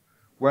function,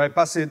 where I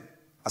pass it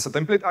as a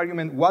template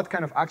argument what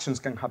kind of actions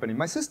can happen in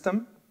my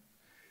system,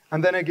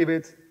 and then I give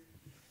it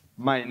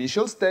my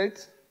initial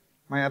state,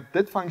 my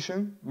update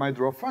function, my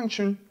draw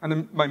function, and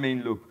then my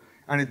main loop.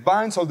 And it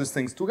binds all these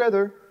things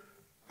together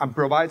and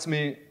provides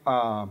me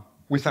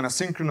with an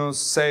asynchronous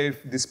save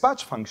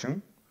dispatch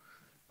function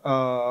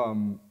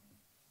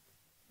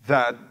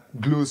that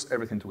glues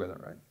everything together,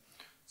 right?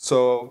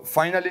 So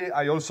finally,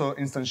 I also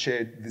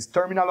instantiate this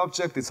terminal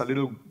object. It's a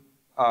little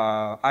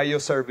IO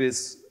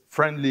service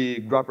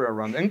friendly wrapper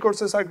around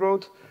nCourses I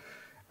wrote.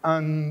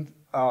 And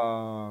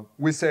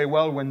we say,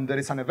 well, when there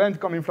is an event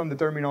coming from the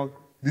terminal,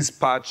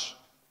 dispatch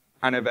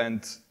an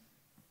event,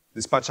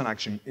 dispatch an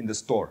action in the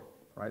store,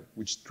 right?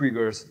 Which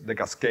triggers the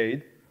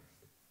cascade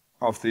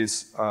of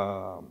this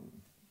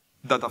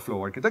data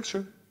flow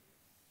architecture.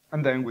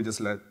 And then we just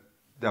let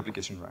the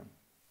application run.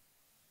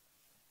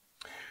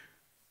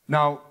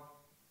 Now,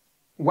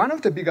 one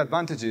of the big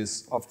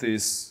advantages of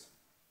this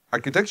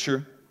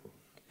architecture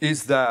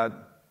is that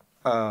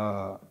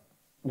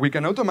we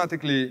can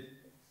automatically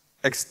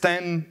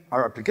extend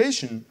our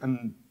application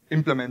and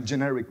implement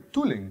generic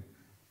tooling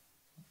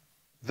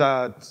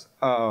that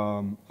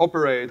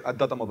operate at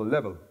data model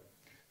level.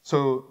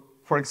 So,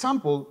 for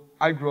example,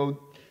 I wrote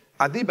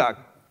a debug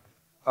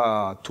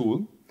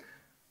tool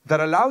that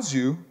allows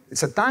you,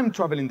 it's a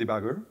time-traveling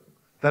debugger,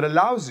 that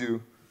allows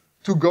you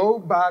to go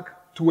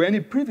back to any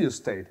previous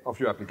state of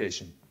your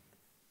application.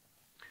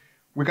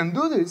 We can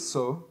do this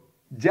so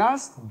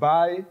just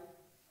by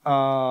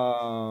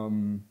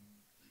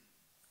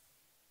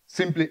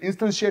simply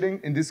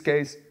instantiating, in this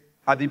case,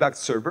 a debug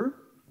server,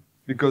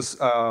 because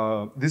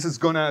this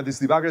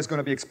debugger is going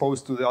to be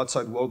exposed to the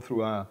outside world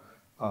through a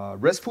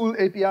RESTful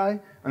API,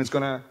 and it's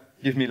going to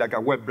give me like a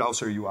web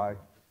browser UI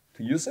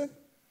to use it.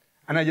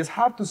 And I just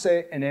have to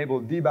say enable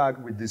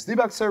debug with this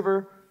debug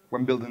server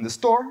when building the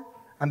store,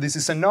 and this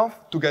is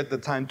enough to get the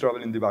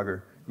time-traveling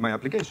debugger in my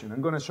application.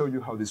 I'm going to show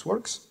you how this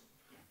works.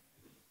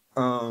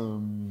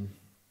 All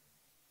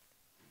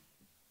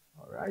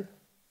right.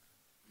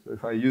 So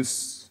if I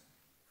use,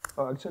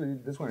 oh, actually,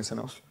 this one is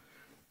enough.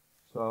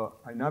 So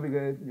I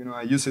navigate,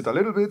 I use it a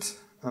little bit,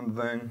 and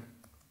then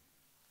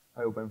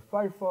I open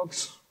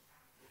Firefox.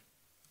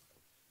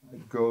 I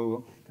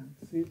go,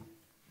 can't see.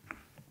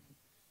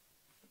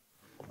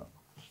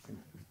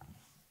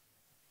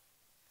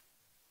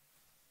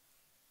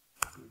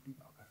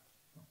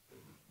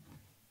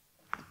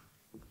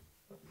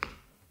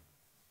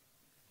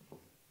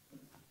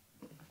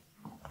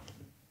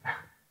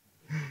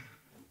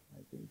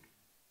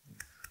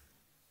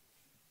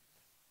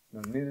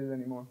 Don't need it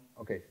anymore.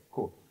 Okay,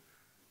 cool.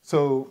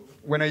 So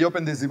when I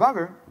open this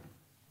debugger,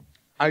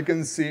 I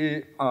can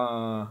see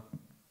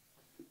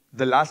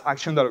the last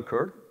action that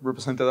occurred,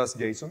 represented as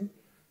JSON,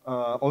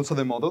 also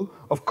the model.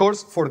 Of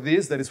course, for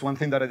this, there is one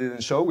thing that I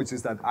didn't show, which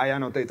is that I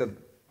annotated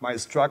my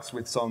structs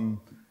with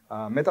some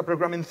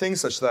metaprogramming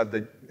things such that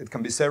it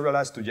can be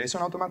serialized to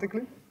JSON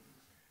automatically.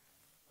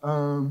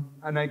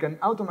 And I can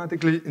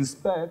automatically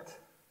inspect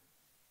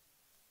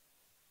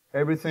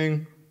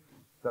everything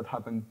that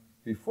happened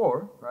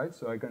before, right?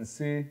 So I can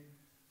see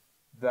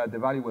that the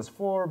value was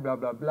 4, blah,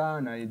 blah, blah,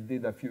 and I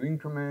did a few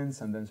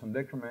increments and then some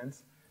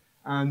decrements.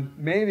 And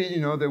maybe,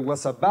 there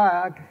was a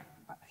bug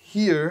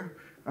here,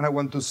 and I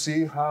want to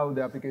see how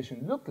the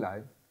application looked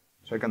like.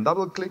 So I can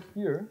double-click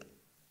here,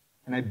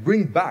 and I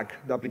bring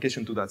back the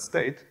application to that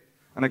state,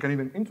 and I can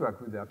even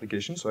interact with the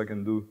application, so I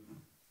can do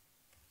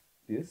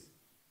this.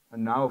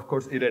 And now, of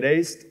course, it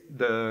erased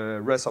the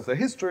rest of the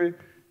history,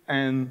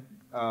 and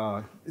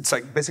it's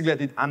like basically I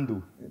did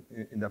undo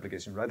in the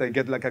application, right? I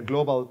get like a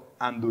global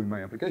undo in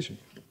my application.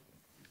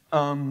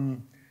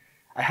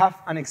 I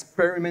have an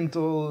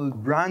experimental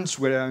branch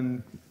where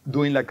I'm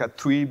doing like a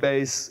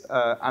tree-based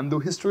undo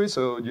history,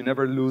 so you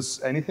never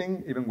lose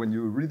anything, even when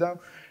you read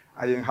out.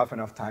 I didn't have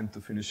enough time to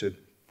finish it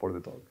for the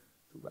talk.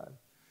 Too bad.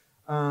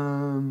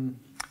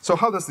 So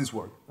how does this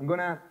work? I'm going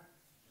to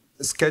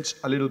sketch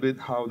a little bit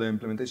how the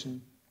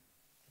implementation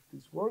of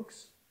this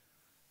works.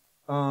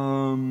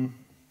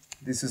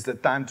 This is the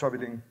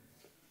time-traveling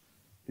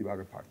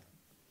debugger part.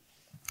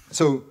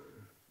 So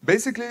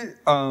basically,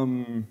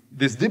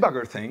 this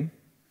debugger thing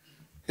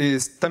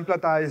is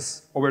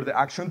templatized over the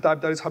action type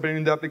that is happening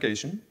in the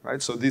application,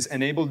 right? So this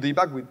enable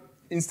debug will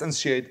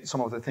instantiate some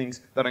of the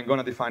things that I'm going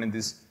to define in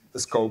this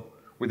scope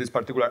with this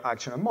particular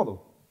action and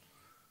model.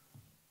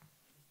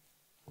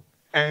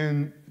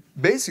 And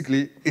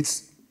basically,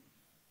 it's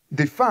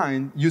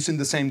defined using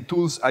the same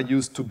tools I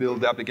used to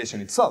build the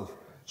application itself.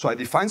 So I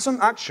define some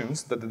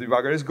actions that the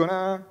debugger is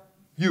gonna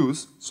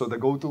use. So the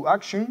go-to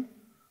action,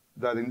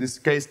 that in this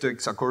case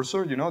takes a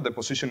cursor, the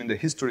position in the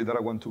history that I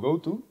want to go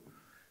to.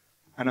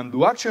 An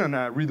undo action and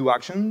a redo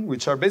action,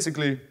 which are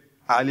basically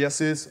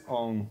aliases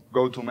on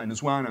go to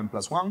 -1 and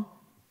 +1.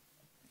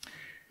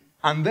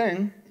 And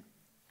then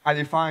I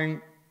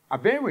define a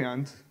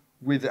variant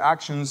with the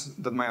actions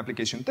that my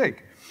application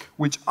take,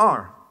 which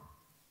are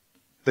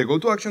the go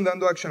to action, the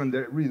undo action, and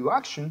the redo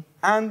action,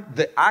 and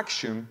the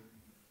action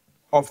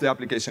of the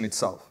application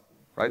itself,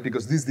 right?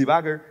 Because this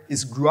debugger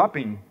is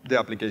grouping the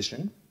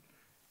application,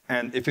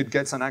 and if it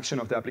gets an action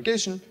of the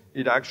application,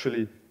 it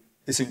actually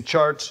is in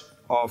charge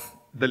of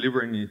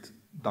delivering it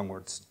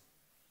downwards.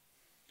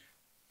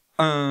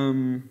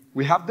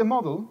 We have the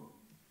model,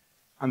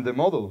 and the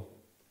model,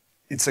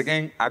 it's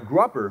again a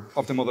grouper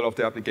of the model of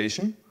the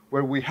application,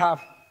 where we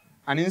have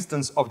an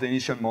instance of the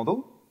initial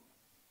model,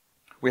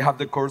 we have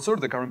the cursor,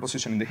 the current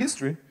position in the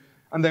history,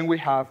 and then we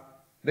have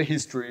the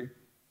history,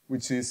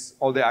 which is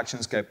all the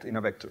actions kept in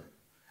a vector.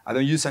 I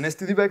don't use an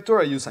std vector,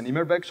 I use an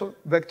immer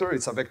vector.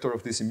 It's a vector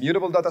of this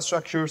immutable data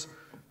structures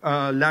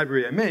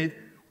library I made,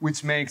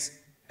 which makes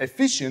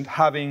efficient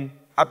having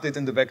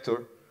updating the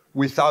vector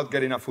without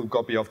getting a full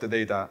copy of the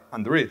data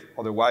under it.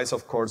 Otherwise,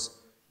 of course,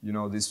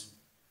 this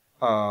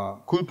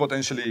could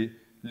potentially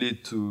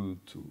lead to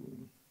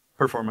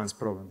performance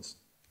problems.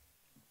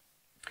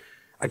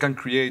 I can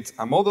create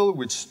a model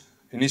which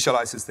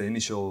initializes the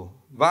initial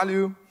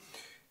value,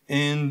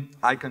 and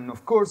I can,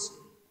 of course,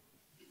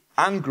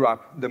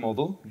 ungrab the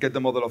model, get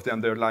the model of the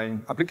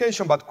underlying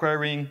application, but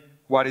querying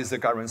what is the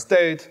current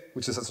state,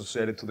 which is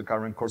associated to the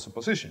current cursor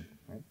position.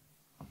 Right?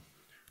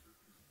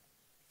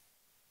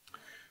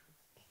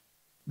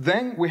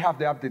 Then we have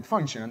the update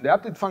function, and the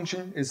update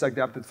function is like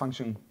the update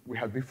function we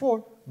had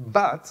before,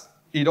 but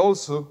it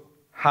also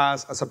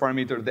has as a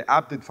parameter the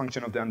update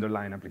function of the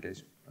underlying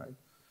application, right?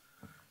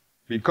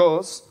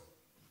 Because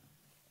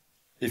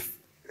if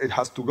it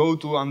has to go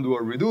to undo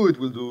or redo, it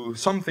will do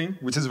something,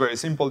 which is very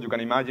simple. You can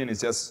imagine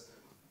it's just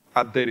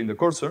updating the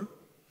cursor.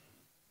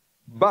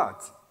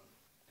 But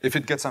if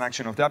it gets an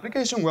action of the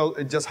application, well,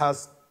 it just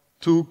has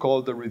to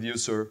call the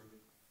reducer,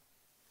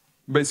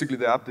 basically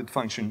the update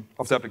function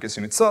of the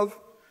application itself.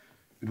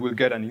 It will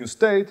get a new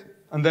state,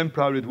 and then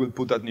probably it will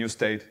put that new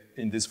state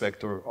in this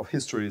vector of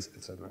histories,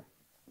 etc.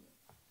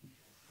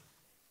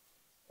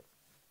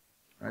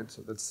 Right,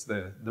 so that's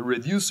the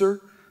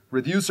reducer.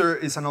 Reducer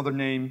is another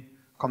name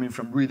coming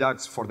from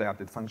Redux for the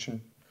update function,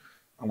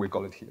 and we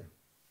call it here.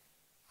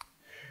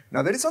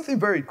 Now there is something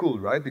very cool,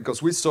 right?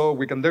 Because we saw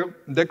we can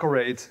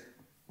decorate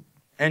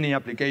any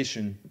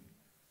application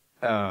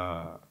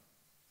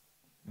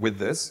with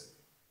this.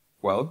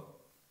 Well,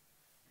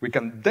 we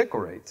can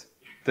decorate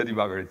the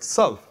debugger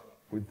itself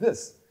with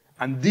this,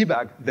 and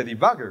debug the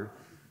debugger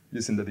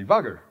using the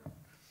debugger.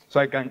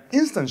 So I can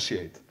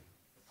instantiate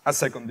a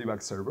second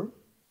debug server.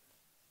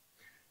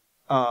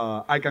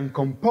 I can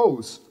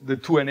compose the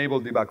two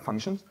enable debug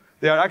functions.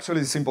 They are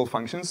actually simple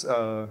functions.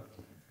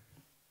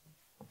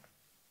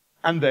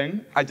 And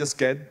then I just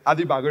get a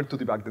debugger to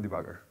debug the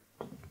debugger.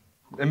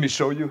 Let me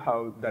show you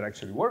how that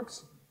actually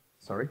works.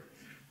 Sorry.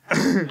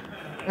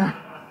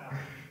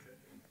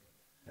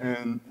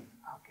 And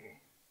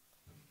okay,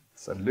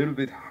 it's a little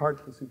bit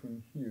hard to see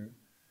from here.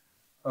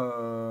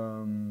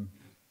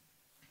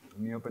 Let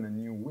me open a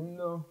new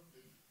window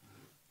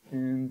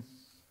and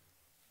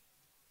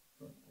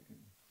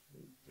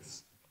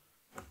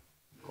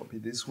copy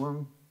this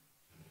one.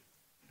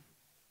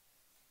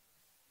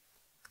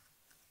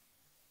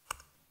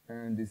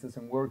 And this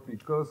doesn't work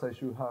because I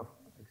should have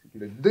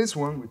executed this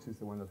one, which is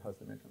the one that has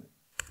the mechanism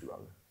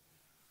debugger.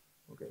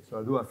 Okay, so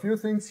I'll do a few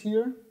things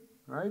here,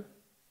 right?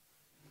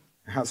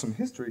 I have some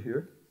history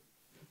here.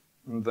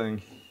 And then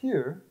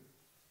here,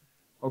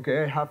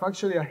 okay, I have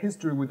actually a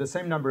history with the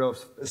same number of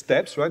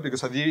steps, right?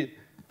 Because I did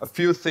a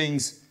few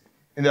things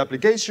in the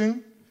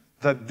application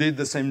that did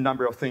the same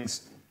number of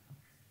things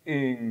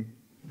in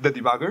the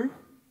debugger.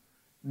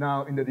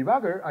 Now, in the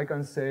debugger, I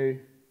can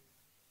say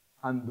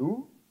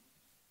undo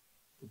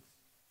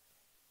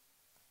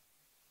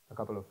a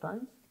couple of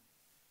times.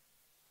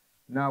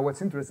 Now,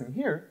 what's interesting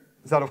here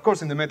is that, of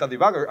course, in the meta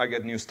debugger, I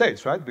get new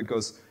states, right?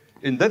 Because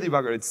in the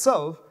debugger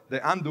itself,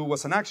 the undo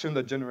was an action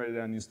that generated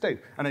a new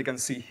state. And I can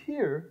see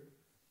here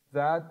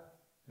that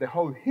the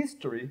whole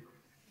history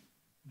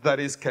that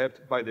is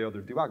kept by the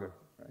other debugger,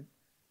 right?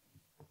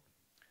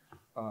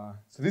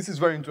 So this is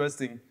very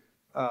interesting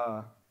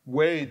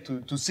way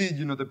to see,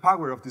 the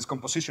power of these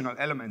compositional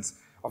elements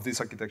of these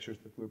architectures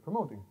that we're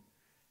promoting.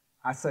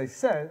 As I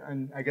said,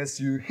 and I guess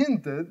you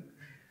hinted,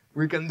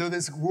 we can do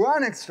this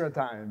one extra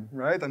time,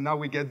 right? And now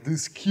we get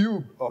this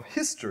cube of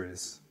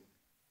histories.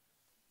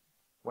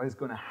 What is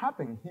going to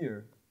happen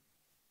here,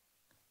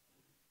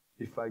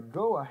 if I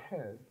go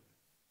ahead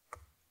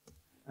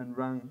and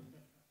run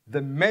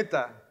the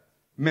meta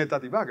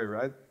debugger,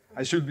 right?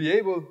 I should be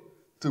able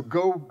to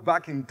go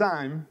back in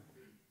time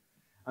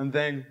and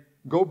then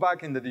go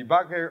back in the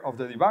debugger of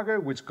the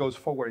debugger, which goes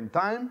forward in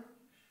time,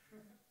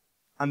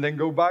 and then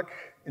go back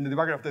in the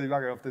debugger of the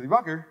debugger of the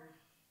debugger,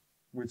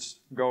 which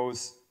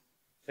goes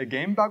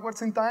again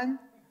backwards in time,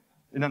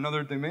 in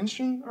another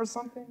dimension or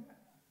something.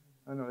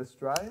 I don't know, let's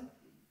try.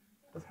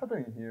 What's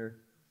happening here?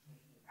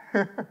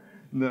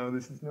 No,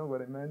 this is not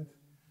what I meant.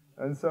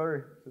 I'm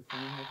sorry. Just a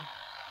minute.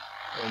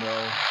 Oh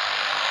no.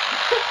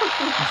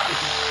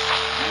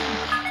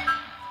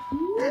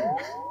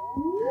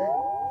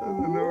 I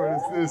don't know what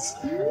is this.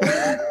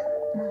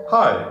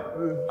 Hi,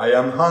 I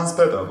am Juan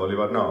Pedro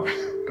Bolivar,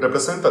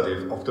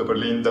 representative of the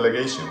Berlin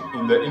delegation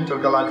in the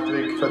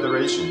Intergalactic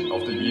Federation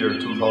of the year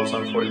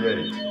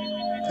 2048.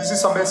 This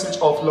is a message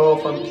of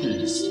love and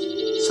peace,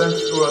 sent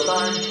through a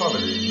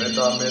time-traveling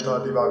meta-meta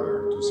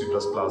debugger to C++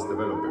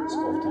 developers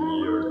of the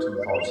year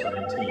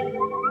 2018.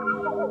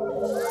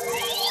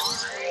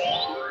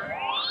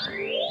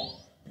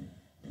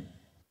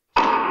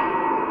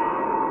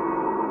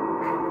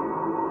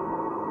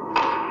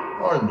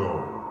 I know.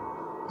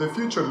 The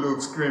future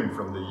looks grim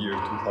from the year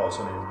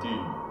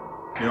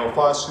 2018.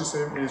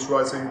 Neo-fascism is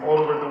rising all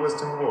over the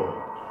Western world.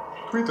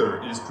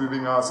 Twitter is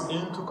driving us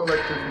into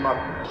collective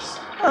madness.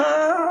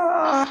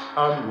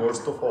 And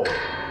worst of all,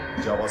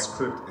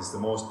 JavaScript is the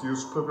most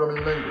used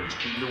programming language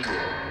in the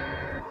world.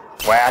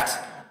 What?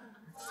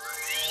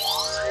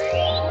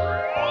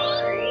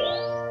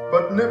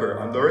 But never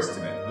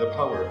underestimate the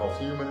power of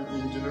human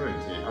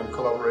ingenuity and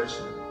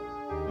collaboration.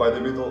 By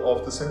the middle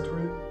of the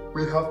century,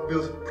 we have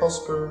built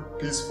prosperous,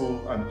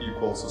 peaceful, and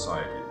equal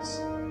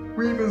societies.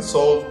 We even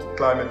solved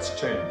climate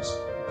change.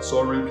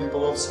 Sorry,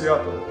 people of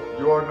Seattle,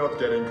 you are not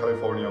getting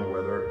Californian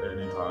weather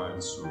anytime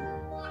soon.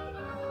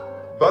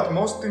 But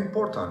most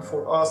important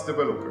for us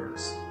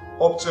developers,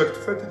 object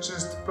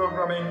fetishist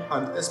programming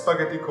and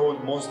spaghetti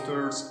code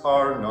monsters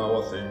are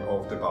now a thing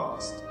of the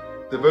past.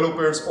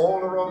 Developers all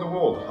around the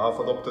world have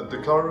adopted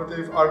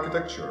declarative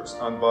architectures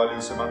and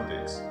value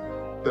semantics.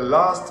 The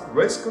last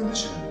race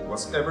condition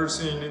was ever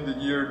seen in the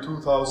year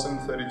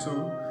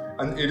 2032,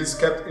 and it is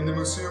kept in the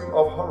Museum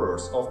of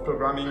Horrors of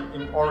Programming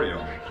in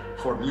Orion,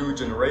 for new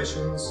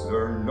generations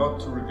learn not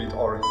to repeat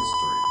our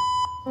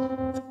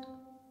history.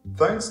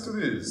 Thanks to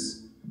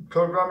this,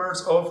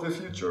 programmers of the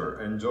future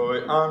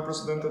enjoy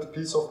unprecedented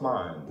peace of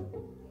mind.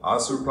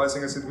 As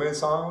surprising as it may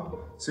sound,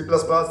 C++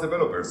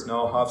 developers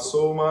now have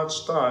so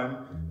much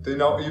time, they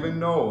now even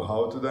know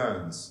how to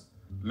dance.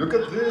 Look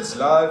at this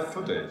live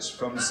footage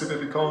from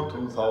CppCon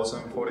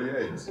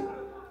 2048.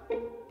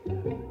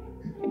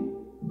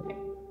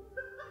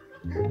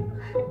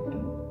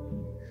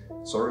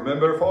 So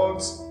remember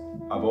folks,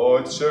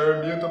 avoid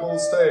share mutable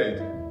state.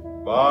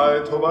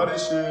 Bye,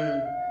 Tovarishi!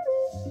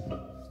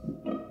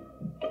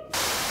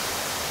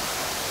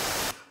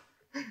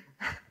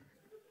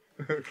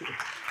 Okay.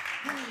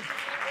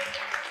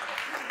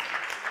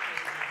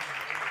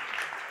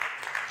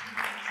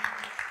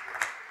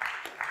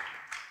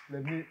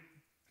 Let me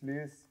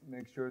please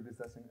make sure this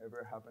doesn't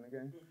ever happen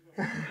again.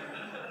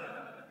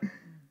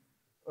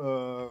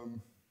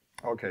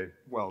 Okay,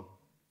 well,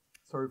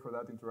 sorry for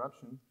that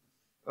interruption.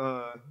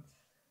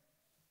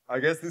 I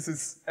guess this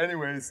is,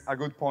 anyways, a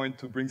good point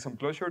to bring some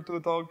closure to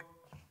the talk.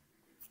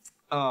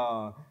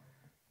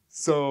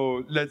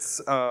 So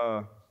let's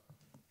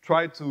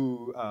try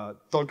to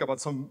talk about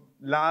some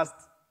last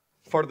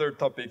further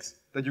topics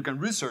that you can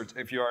research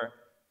if you are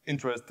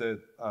interested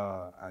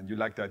and you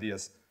like the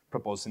ideas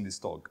proposed in this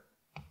talk.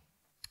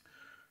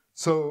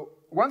 So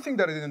one thing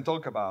that I didn't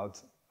talk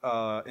about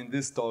in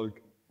this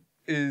talk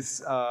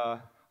is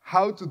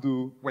how to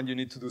do when you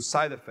need to do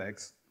side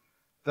effects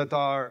that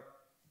are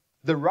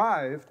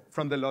derived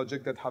from the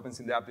logic that happens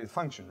in the update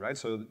function, right?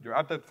 So your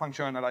update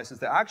function analyzes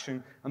the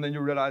action, and then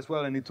you realize,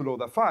 well, I need to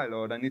load a file,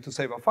 or I need to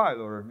save a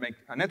file, or make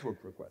a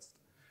network request.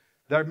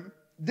 There are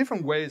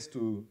different ways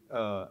to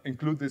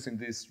include this in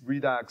this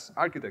Redux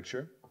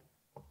architecture.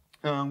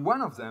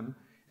 One of them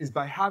is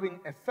by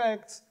having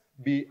effects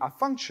be a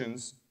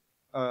function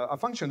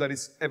that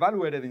is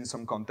evaluated in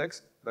some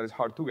context that is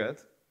hard to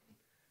get.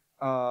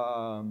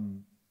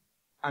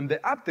 And the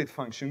update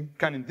function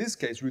can, in this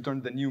case,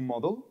 return the new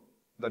model,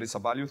 that is a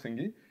value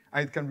thingy,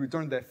 and it can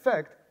return the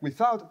effect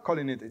without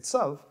calling it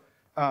itself,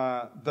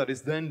 that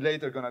is then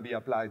later going to be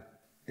applied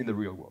in the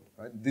real world.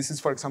 Right? This is,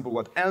 for example,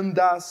 what Elm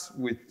does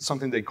with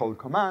something they call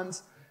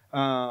commands,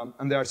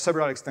 and there are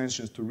several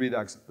extensions to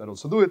Redux that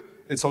also do it.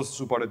 It's also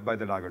supported by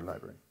the Laggard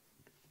library.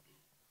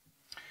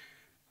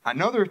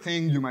 Another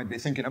thing you might be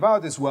thinking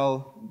about is,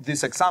 well,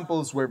 these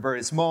examples were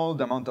very small,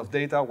 the amount of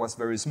data was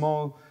very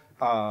small.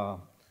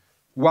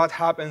 What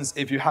happens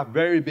if you have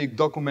very big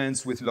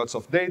documents with lots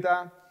of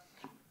data?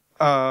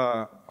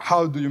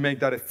 How do you make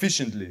that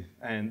efficiently?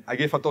 And I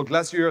gave a talk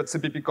last year at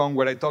CppCon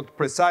where I talked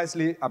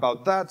precisely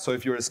about that. So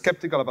if you're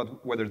skeptical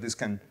about whether this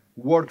can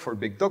work for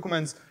big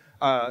documents,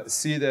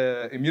 see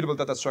the immutable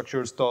data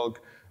structures talk.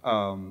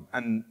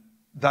 And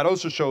that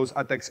also shows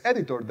a text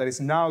editor that is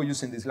now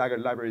using this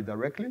Laggard library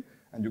directly.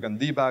 And you can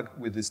debug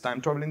with this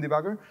time-traveling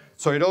debugger.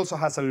 So it also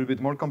has a little bit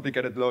more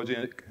complicated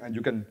logic, and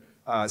you can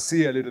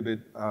see a little bit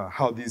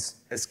how this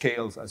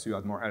scales as you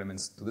add more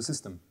elements to the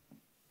system.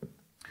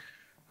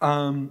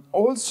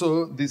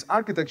 Also, this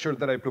architecture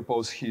that I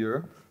propose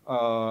here,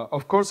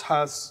 of course,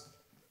 has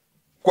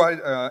quite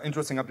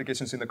interesting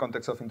applications in the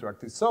context of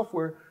interactive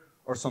software,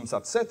 or some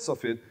subsets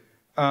of it.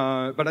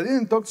 But I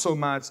didn't talk so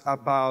much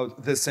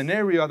about the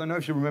scenario. I don't know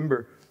if you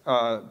remember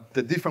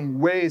the different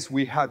ways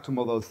we had to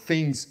model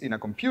things in a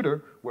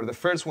computer, where the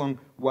first one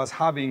was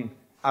having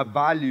a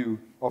value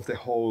of the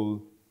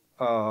whole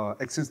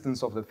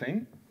existence of the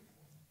thing.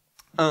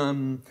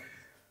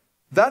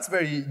 That's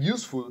very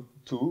useful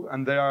too,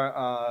 and there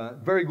are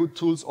very good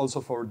tools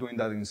also for doing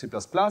that in C++.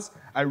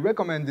 I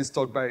recommend this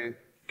talk by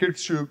Kirk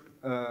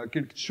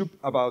Schupp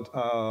about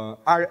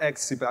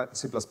RX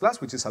C++,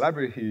 which is a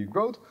library he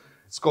wrote.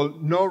 It's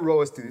called no-row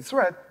std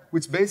thread,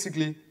 which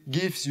basically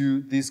gives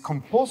you these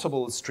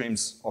composable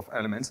streams of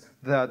elements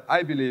that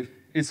I believe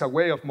is a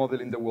way of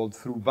modeling the world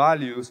through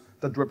values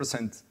that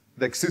represent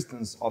the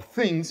existence of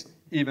things,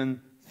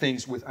 even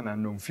things with an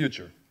unknown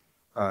future,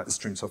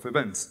 streams of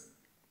events.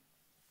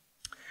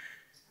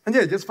 And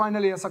yeah, just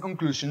finally as a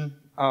conclusion,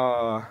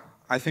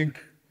 I think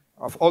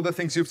of all the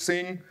things you've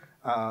seen,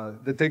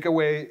 the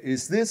takeaway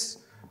is this.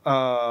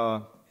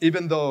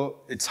 Even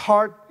though it's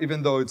hard,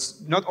 even though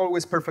it's not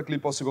always perfectly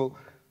possible,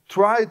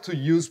 try to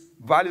use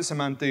value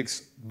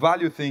semantics,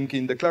 value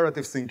thinking,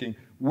 declarative thinking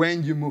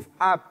when you move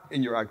up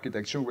in your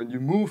architecture, when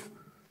you move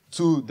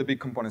to the big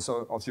components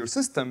of your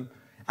system,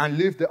 and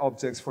leave the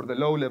objects for the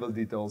low-level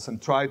details and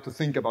try to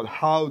think about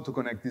how to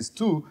connect these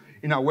two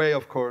in a way,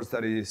 of course,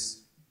 that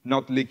is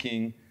not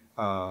leaking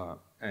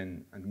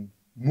and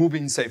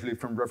moving safely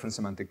from reference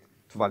semantic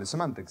to value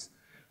semantics.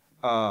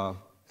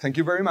 Thank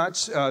you very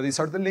much. These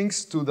are the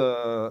links to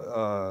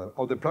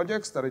all the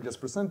projects that I just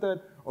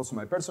presented, also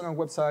my personal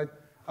website.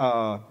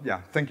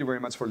 Yeah, thank you very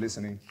much for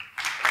listening.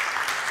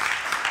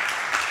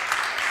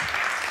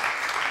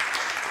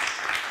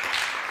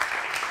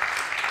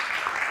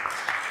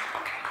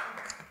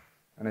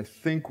 And I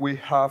think we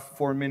have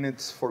 4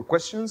 minutes for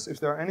questions, if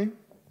there are any.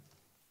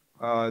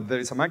 There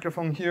is a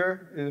microphone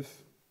here,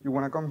 if you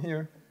want to come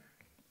here.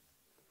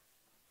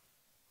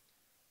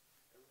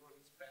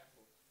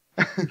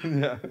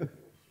 Yeah.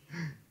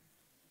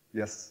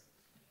 Yes.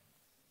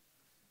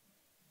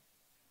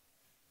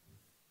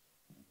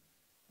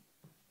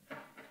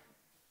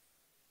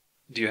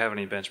 Do you have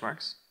any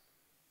benchmarks?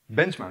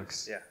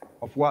 Benchmarks? Yeah.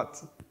 Of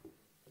what?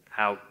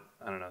 How,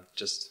 I don't know,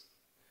 just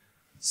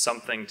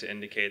something to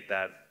indicate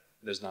that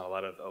there's not a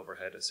lot of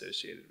overhead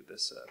associated with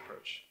this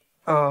approach.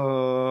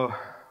 I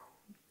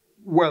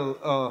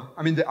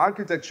mean, the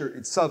architecture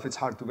itself, it's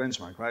hard to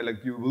benchmark, right?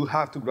 Like, you will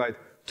have to write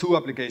 2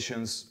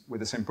 applications with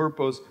the same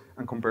purpose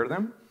and compare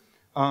them.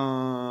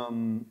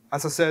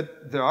 As I said,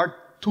 there are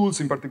tools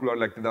in particular,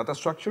 like the data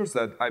structures,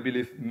 that I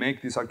believe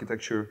make this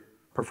architecture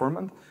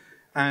performant.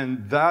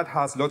 And that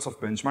has lots of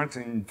benchmarks.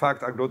 In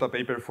fact, I wrote a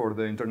paper for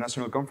the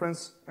International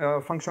Conference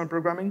Functional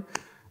Programming,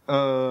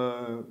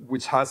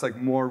 which has like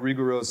more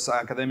rigorous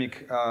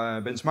academic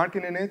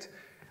benchmarking in it.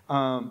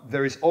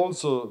 There is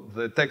also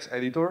the text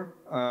editor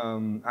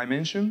I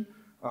mentioned,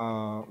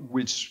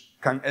 which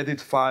can edit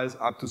files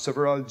up to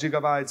several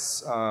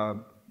gigabytes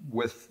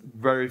with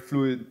very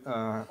fluid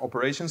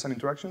operations and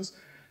interactions.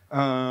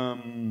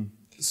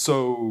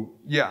 So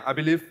yeah, I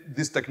believe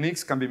these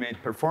techniques can be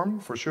made perform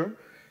for sure.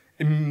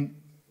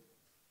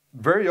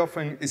 Very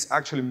often it's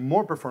actually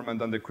more performant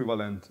than the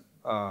equivalent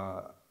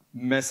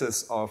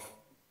messes of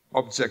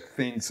object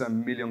things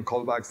and million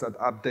callbacks that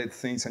update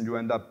things, and you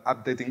end up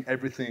updating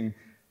everything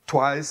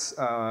twice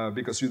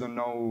because you don't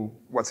know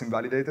what's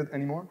invalidated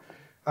anymore.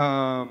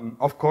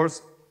 Of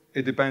course,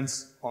 it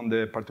depends on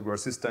the particular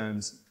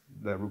systems,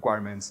 the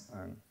requirements,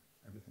 and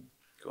everything.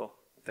 Cool.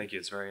 Thank you.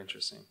 It's very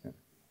interesting. Yeah.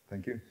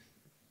 Thank you.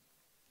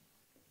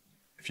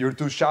 If you're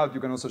too shout, you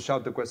can also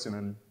shout the question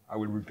and I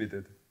will repeat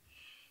it.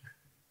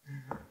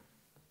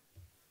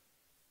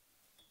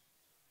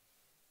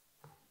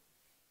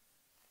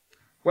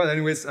 Well,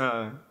 anyways,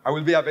 I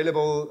will be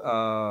available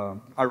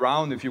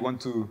around if you want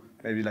to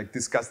maybe like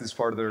discuss this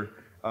further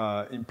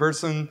in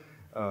person.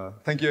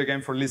 Thank you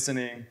again for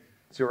listening.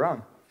 See you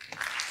around.